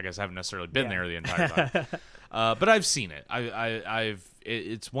 directly. I guess I haven't necessarily been there the entire time. But I've seen it.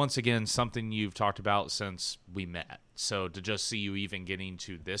 It's once again something you've talked about since we met. So to just see you even getting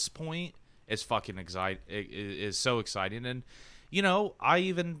to this point is fucking exciting. It is so exciting. And I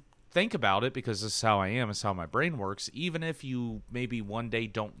even think about it because this is how I am. It's how my brain works. Even if you maybe one day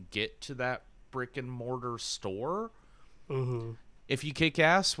don't get to that brick and mortar store. Mm-hmm. If you kick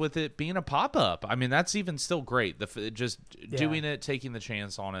ass with it being a pop-up, I mean, that's even still great. Doing it, taking the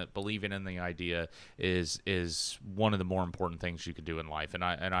chance on it, believing in the idea is one of the more important things you could do in life. And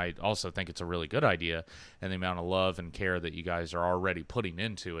I also think it's a really good idea, and the amount of love and care that you guys are already putting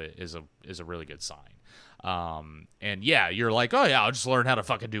into it is a really good sign. And yeah, you're like, oh yeah, I'll just learn how to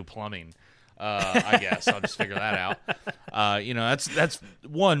fucking do plumbing. I guess I'll just figure that out. That's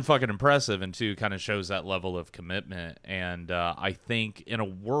one, fucking impressive, and two, kind of shows that level of commitment. And I think in a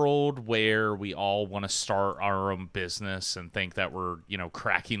world where we all want to start our own business and think that we're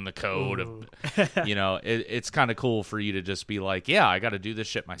cracking the code of it's kind of cool for you to just be like, yeah, I got to do this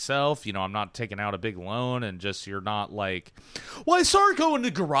shit myself. I'm not taking out a big loan, and just you're not like, well, I started going to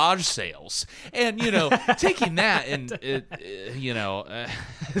garage sales and taking that and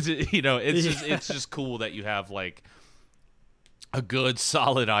it's just cool that you have like a good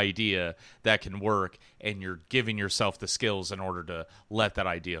solid idea that can work and you're giving yourself the skills in order to let that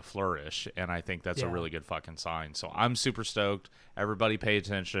idea flourish. And I think that's a really good fucking sign. So I'm super stoked. Everybody pay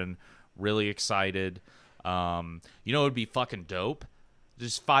attention. Really excited. It would be fucking dope.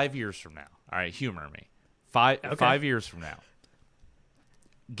 Just 5 years from now. All right, humor me. 5 years from now.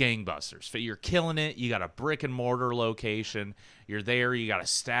 Gangbusters. You're killing it. You got a brick and mortar location. You're there. You got a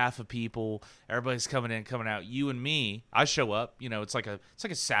staff of people. Everybody's coming in, coming out. You and me. I show up. It's like a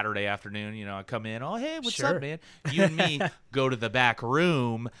Saturday afternoon. I come in. Oh, hey, what's up, man? You and me go to the back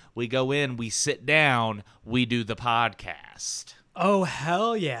room. We go in. We sit down. We do the podcast. Oh,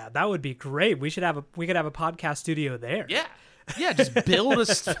 hell yeah! That would be great. We could have a podcast studio there. Yeah. Just build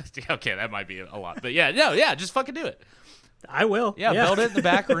a. Okay, that might be a lot, but just fucking do it. I will. Yeah, build it in the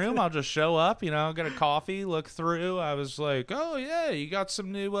back room. I'll just show up, get a coffee, look through. I was like, oh, yeah, you got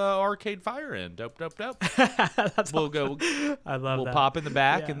some new Arcade Fire in. Dope. We'll go. I love We'll that. pop in the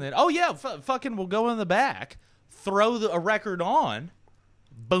back and then, fucking we'll go in the back, throw a record on,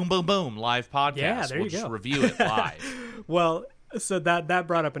 boom, boom, boom, live podcast. Yeah, there we'll you just go. review it live. Well, so that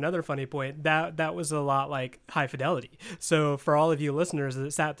brought up another funny point. That was a lot like High Fidelity. So for all of you listeners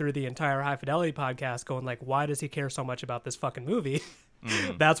that sat through the entire High Fidelity podcast going like, why does he care so much about this fucking movie?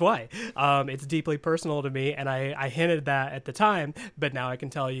 That's why. It's deeply personal to me, and I hinted that at the time, but now I can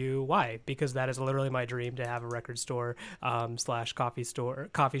tell you why, because that is literally my dream, to have a record store /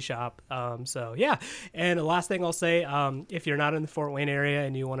 coffee shop. So yeah. And the last thing I'll say, if you're not in the Fort Wayne area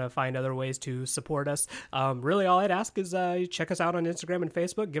and you want to find other ways to support us, really all I'd ask is check us out on Instagram and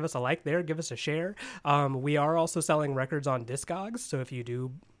Facebook. Give us a like there, give us a share. We are also selling records on Discogs, so if you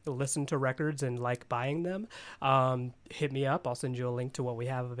do listen to records and like buying them, hit me up. I'll send you a link to what we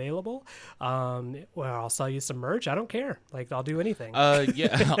have available. I'll sell you some merch. I don't care. Like, I'll do anything.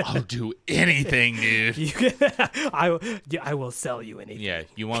 Yeah, I'll do anything, dude. I will sell you anything. Yeah,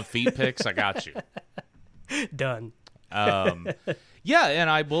 you want feet pics? I got you. Done. Yeah, and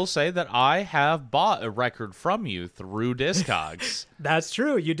I will say that I have bought a record from you through Discogs. That's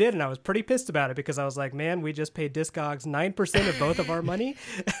true. You did, and I was pretty pissed about it because I was like, man, we just paid Discogs 9% of both of our money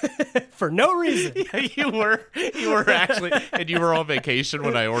for no reason. Yeah, you were actually, and you were on vacation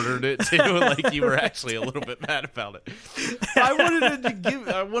when I ordered it too. Like, you were actually a little bit mad about it. I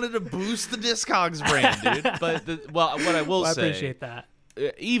wanted to boost the Discogs brand, dude. But what I will say, I appreciate that.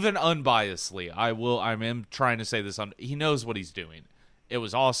 Even unbiasedly, I am trying to say this he knows what he's doing. It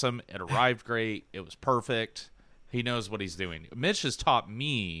was awesome. It arrived great. It was perfect. He knows what he's doing. Mitch has taught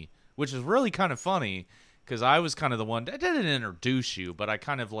me, which is really kind of funny, because I was kind of the one, I didn't introduce you, but I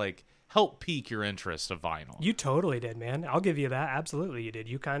kind of like helped pique your interest of vinyl. You totally did, man. I'll give you that. Absolutely you did.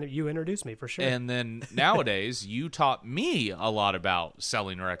 You introduced me for sure. And then nowadays, you taught me a lot about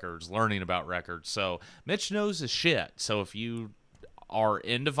selling records, learning about records. So Mitch knows his shit. So if you are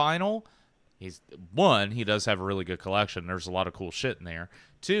into vinyl, he does have a really good collection. There's a lot of cool shit in there.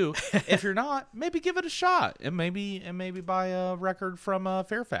 2, if you're not, maybe give it a shot and maybe buy a record from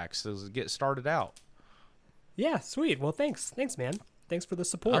Fairfax to get started out. Yeah, sweet. Well, thanks, man. Thanks for the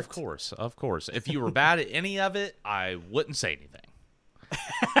support. Of course. If you were bad at any of it, I wouldn't say anything.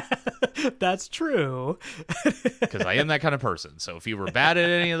 That's true. Because I am that kind of person. So if you were bad at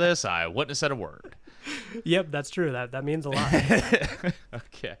any of this, I wouldn't have said a word. Yep, that's true. That means a lot.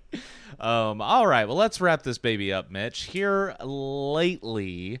 Okay. All right. Well, let's wrap this baby up, Mitch. Here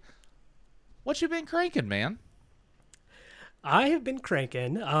lately, what you been cranking, man? I have been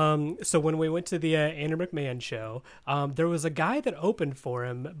cranking. So when we went to the Andrew McMahon show, there was a guy that opened for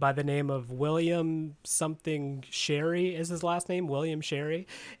him by the name of William something Sherry is his last name, William Sherry.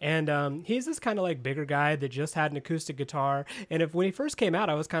 And he's this kind of like bigger guy that just had an acoustic guitar. And when he first came out,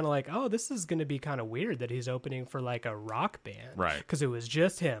 I was kind of like, oh, this is going to be kind of weird that he's opening for like a rock band. Right. Because it was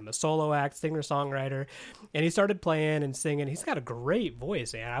just him, a solo act, singer-songwriter. And he started playing and singing. He's got a great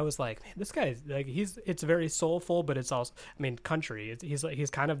voice. And I was like, man, this guy, like, it's very soulful, but it's also, I mean, country. He's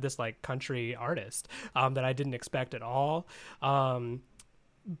kind of this like country artist that I didn't expect at all.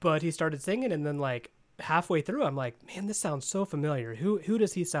 But he started singing, and then like halfway through, I'm like, man, this sounds so familiar. Who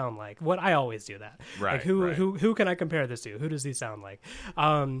does he sound like? What I always do that. Right. Like who can I compare this to? Who does he sound like?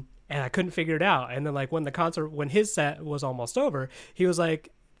 And I couldn't figure it out. And then like when his set was almost over, he was like,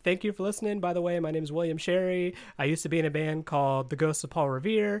 thank you for listening. By the way, my name is William Sherry. I used to be in a band called The Ghosts of Paul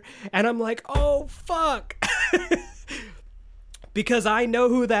Revere. And I'm like, oh, fuck. Because I know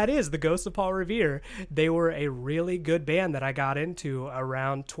who that is, the Ghosts of Paul Revere. They were a really good band that I got into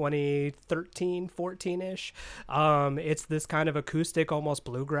around 2013, 14-ish. It's this kind of acoustic, almost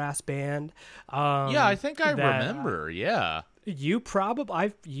bluegrass band. Yeah, I think I remember. Yeah. You've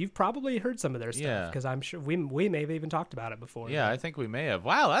probably heard some of their stuff, because I'm sure we may have even talked about it before. Yeah, I think we may have.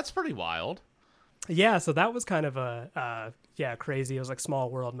 Wow, that's pretty wild. Yeah, so that was kind of a crazy. It was like small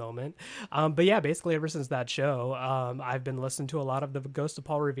world moment. But yeah, basically ever since that show, I've been listening to a lot of the Ghost of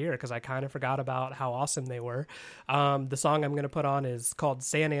Paul Revere because I kind of forgot about how awesome they were. The song I'm going to put on is called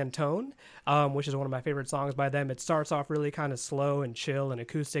San Antone, which is one of my favorite songs by them. It starts off really kind of slow and chill and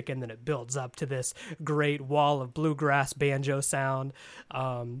acoustic, and then it builds up to this great wall of bluegrass banjo sound.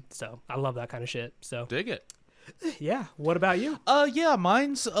 So I love that kind of shit. So dig it. Yeah. What about you? Yeah,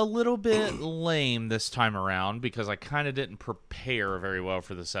 mine's a little bit lame this time around because I kind of didn't prepare very well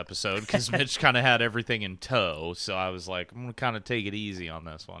for this episode because Mitch kind of had everything in tow. So I was like, I'm going to kind of take it easy on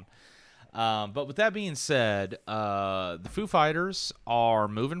this one. But with that being said, the Foo Fighters are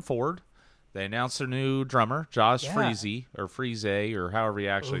moving forward. They announced their new drummer, Josh Yeah. Freeze, or however you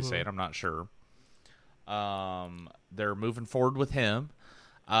actually say it. I'm not sure. They're moving forward with him.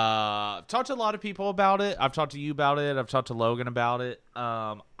 I've talked to a lot of people about it. I've talked to you about it. I've talked to Logan about it.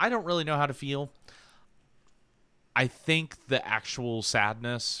 I don't really know how to feel. I think the actual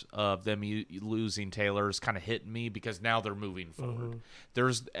sadness of them losing Taylor is kind of hitting me because now they're moving forward.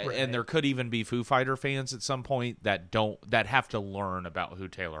 And there could even be Foo Fighter fans at some point that have to learn about who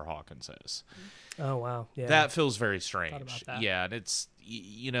Taylor Hawkins is. Oh wow, yeah, that feels very strange. About that. Yeah, and it's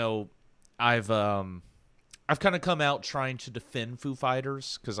I've kind of come out trying to defend Foo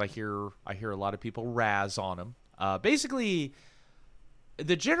Fighters because I hear a lot of people razz on them. Basically,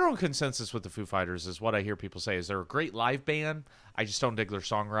 the general consensus with the Foo Fighters is what I hear people say is they're a great live band. I just don't dig their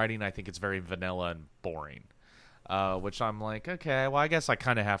songwriting. I think it's very vanilla and boring. Which I'm like, okay, well, I guess I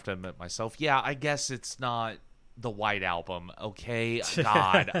kind of have to admit myself. Yeah, I guess it's not the White Album. Okay,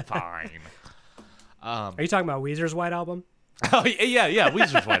 God, fine. Are you talking about Weezer's White Album? Oh, yeah,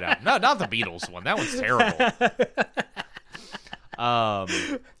 Weezer's White Album. No, not the Beatles one. That one's terrible.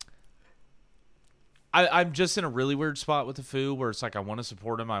 I'm just in a really weird spot with the Foo where it's like I want to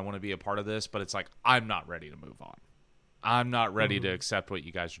support them, I want to be a part of this, but it's like I'm not ready to move on. I'm not ready to accept what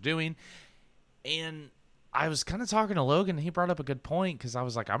you guys are doing. And I was kind of talking to Logan, and he brought up a good point because I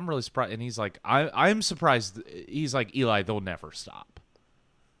was like, I'm really surprised. And he's like, I'm surprised. He's like, Eli, they'll never stop.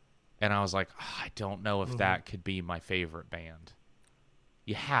 And I was like, I don't know if that could be my favorite band.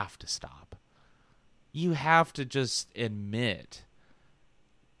 You have to stop. You have to just admit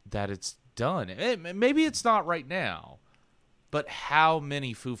that it's done. Maybe it's not right now, but how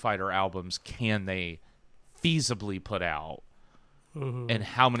many Foo Fighter albums can they feasibly put out, and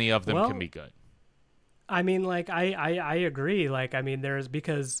how many of them can be good? I mean, like, I agree. Like, I mean, there's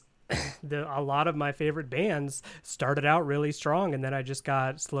because a lot of my favorite bands started out really strong, and then I just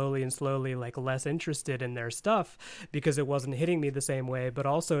got slowly like less interested in their stuff because it wasn't hitting me the same way. But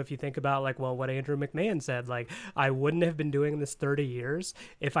also, if you think about like, well, what Andrew McMahon said, like, I wouldn't have been doing this 30 years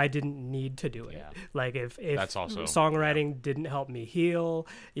if I didn't need to do it. Yeah. Like if that's also songwriting didn't help me heal,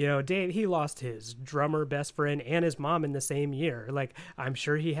 Dave, he lost his drummer best friend and his mom in the same year. Like, I'm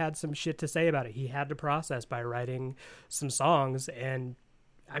sure he had some shit to say about it. He had to process by writing some songs, and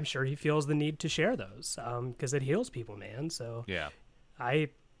I'm sure he feels the need to share those because it heals people, man. So yeah, I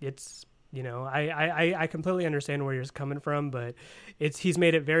completely understand where you're coming from, but he's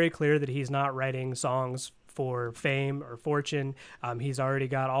made it very clear that he's not writing songs for fame or fortune. He's already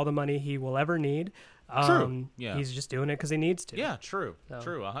got all the money he will ever need. True. Yeah. He's just doing it because he needs to. Yeah, true.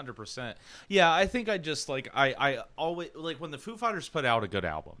 True, 100%. Yeah, I think I just like I always like when the Foo Fighters put out a good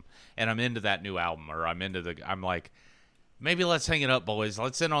album and I'm into that new album, or I'm like, maybe let's hang it up, boys.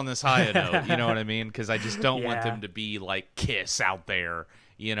 Let's end on this high note. You know what I mean? Because I just don't want them to be like Kiss out there.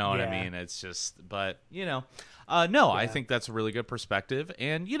 You know what I mean? It's just, but I think that's a really good perspective.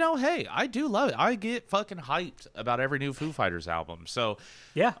 And hey, I do love it. I get fucking hyped about every new Foo Fighters album. So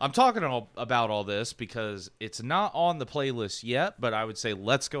yeah, I'm talking about all this because it's not on the playlist yet, but I would say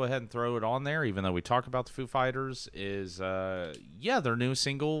let's go ahead and throw it on there. Even though we talk about the Foo Fighters, is their new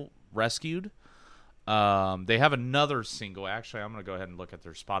single Rescued. They have another single. Actually, I'm going to go ahead and look at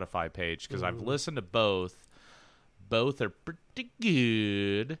their Spotify page because I've listened to both. Both are pretty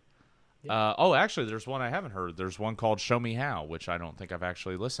good. Actually, there's one I haven't heard. There's one called Show Me How, which I don't think I've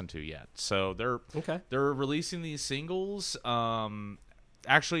actually listened to yet. So they're releasing these singles.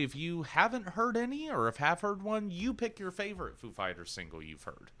 Actually, if you haven't heard any or if have heard one, you pick your favorite Foo Fighters single you've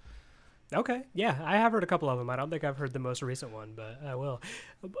heard. Okay. Yeah, I have heard a couple of them. I don't think I've heard the most recent one, but I will.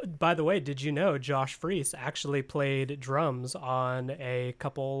 By the way, did you know Josh Freese actually played drums on a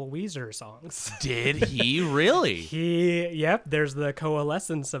couple Weezer songs? Did he really? Yep, there's the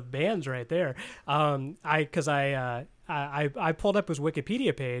coalescence of bands right there. I pulled up his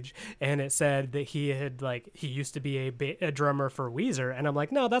Wikipedia page and it said that he used to be a drummer for Weezer, and I'm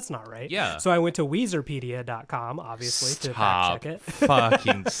like, no, that's not right. Yeah. So I went to Weezerpedia.com, obviously, to fact check it.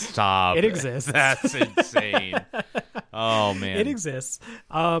 Fucking stop. It exists. That's insane. Oh man. It exists.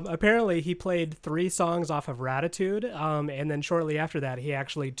 Apparently he played 3 songs off of Ratitude, and then shortly after that he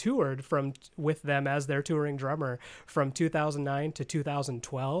actually toured with them as their touring drummer from 2009 to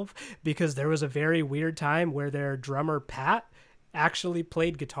 2012 because there was a very weird time where their drummer Pat actually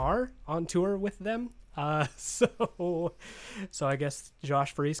played guitar on tour with them. So I guess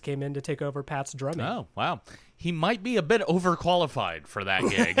Josh Freese came in to take over Pat's drumming. Oh, wow. He might be a bit overqualified for that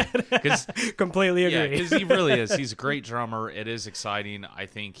gig. Completely agree. Yeah, because he really is. He's a great drummer. It is exciting. I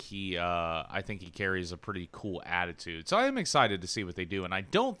think he carries a pretty cool attitude. So I am excited to see what they do. And I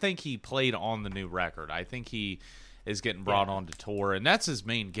don't think he played on the new record. I think he is getting brought onto tour, and that's his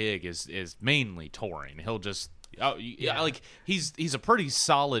main gig is mainly touring. He'll just like he's a pretty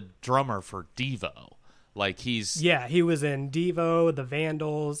solid drummer for Devo. Like he was in Devo, The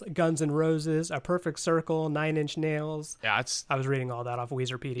Vandals, Guns N' Roses, A Perfect Circle, 9 Inch Nails. Yeah, I was reading all that off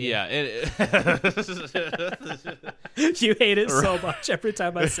Weezerpedia. Yeah, You hate it so much every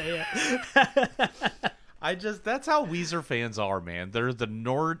time I say it. That's how Weezer fans are, man. They're the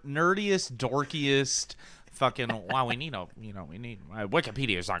nerdiest, dorkiest. Fucking wow! We need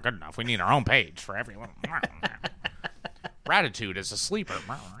Wikipedia is not good enough. We need our own page for everyone. Gratitude is a sleeper.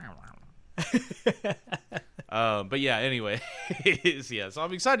 But yeah, anyway, so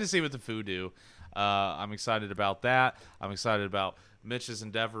I'm excited to see what the Foo do. I'm excited about that. I'm excited about Mitch's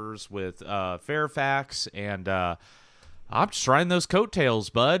endeavors with Fairfax, and I'm just riding those coattails,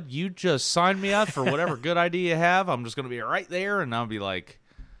 bud. You just sign me up for whatever good idea you have. I'm just going to be right there, and I'll be like,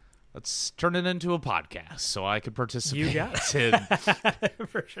 let's turn it into a podcast so I can participate. You got it.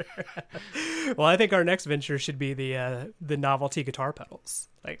 For sure. Well, I think our next venture should be the novelty guitar pedals.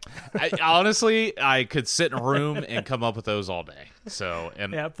 Like, honestly, I could sit in a room and come up with those all day. So,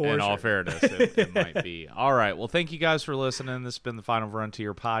 in all fairness, it might be. All right. Well, thank you guys for listening. This has been the Final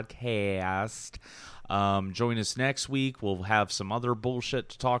Frontier podcast. Join us next week. We'll have some other bullshit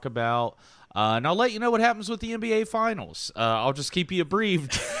to talk about. And I'll let you know what happens with the NBA Finals. I'll just keep you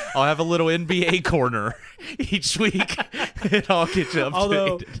briefed. I'll have a little NBA corner each week, and I'll get you updated.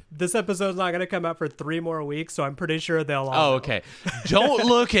 Although this episode's not going to come out for 3 more weeks, so I'm pretty sure they'll all know. Okay. Don't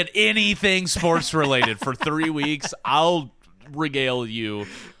look at anything sports-related for 3 weeks. I'll regale you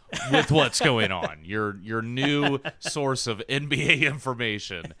with what's going on. Your new source of NBA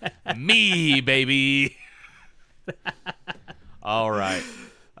information. Me, baby. All right.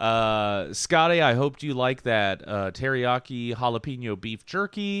 Scotty, I hoped you liked that teriyaki jalapeno beef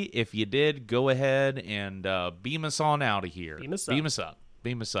jerky. If you did, go ahead and beam us on out of here. Beam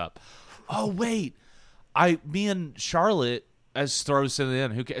us up. Oh, wait. Me and Charlotte, as throws in the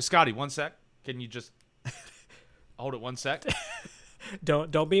end. Scotty, 1 sec. Can you just hold it 1 sec?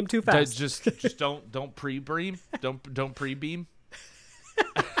 Don't beam too fast. Just don't pre-beam. Don't pre-beam.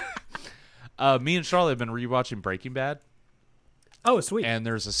 Me and Charlotte have been rewatching Breaking Bad. Oh, sweet. And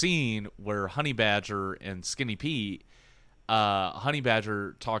there's a scene where Honey Badger and Skinny Pete, Honey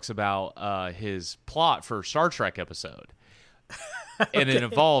Badger talks about his plot for a Star Trek episode. And it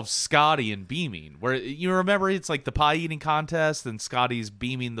involves Scotty and beaming. Where you remember it's like the pie eating contest, and Scotty's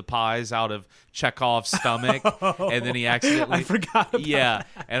beaming the pies out of Chekhov's stomach, and then he accidentally I forgot about that.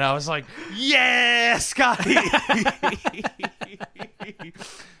 And I was like, yeah, Scotty.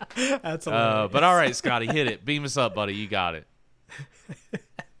 That's hilarious. But all right, Scotty, hit it. Beam us up, buddy. You got it.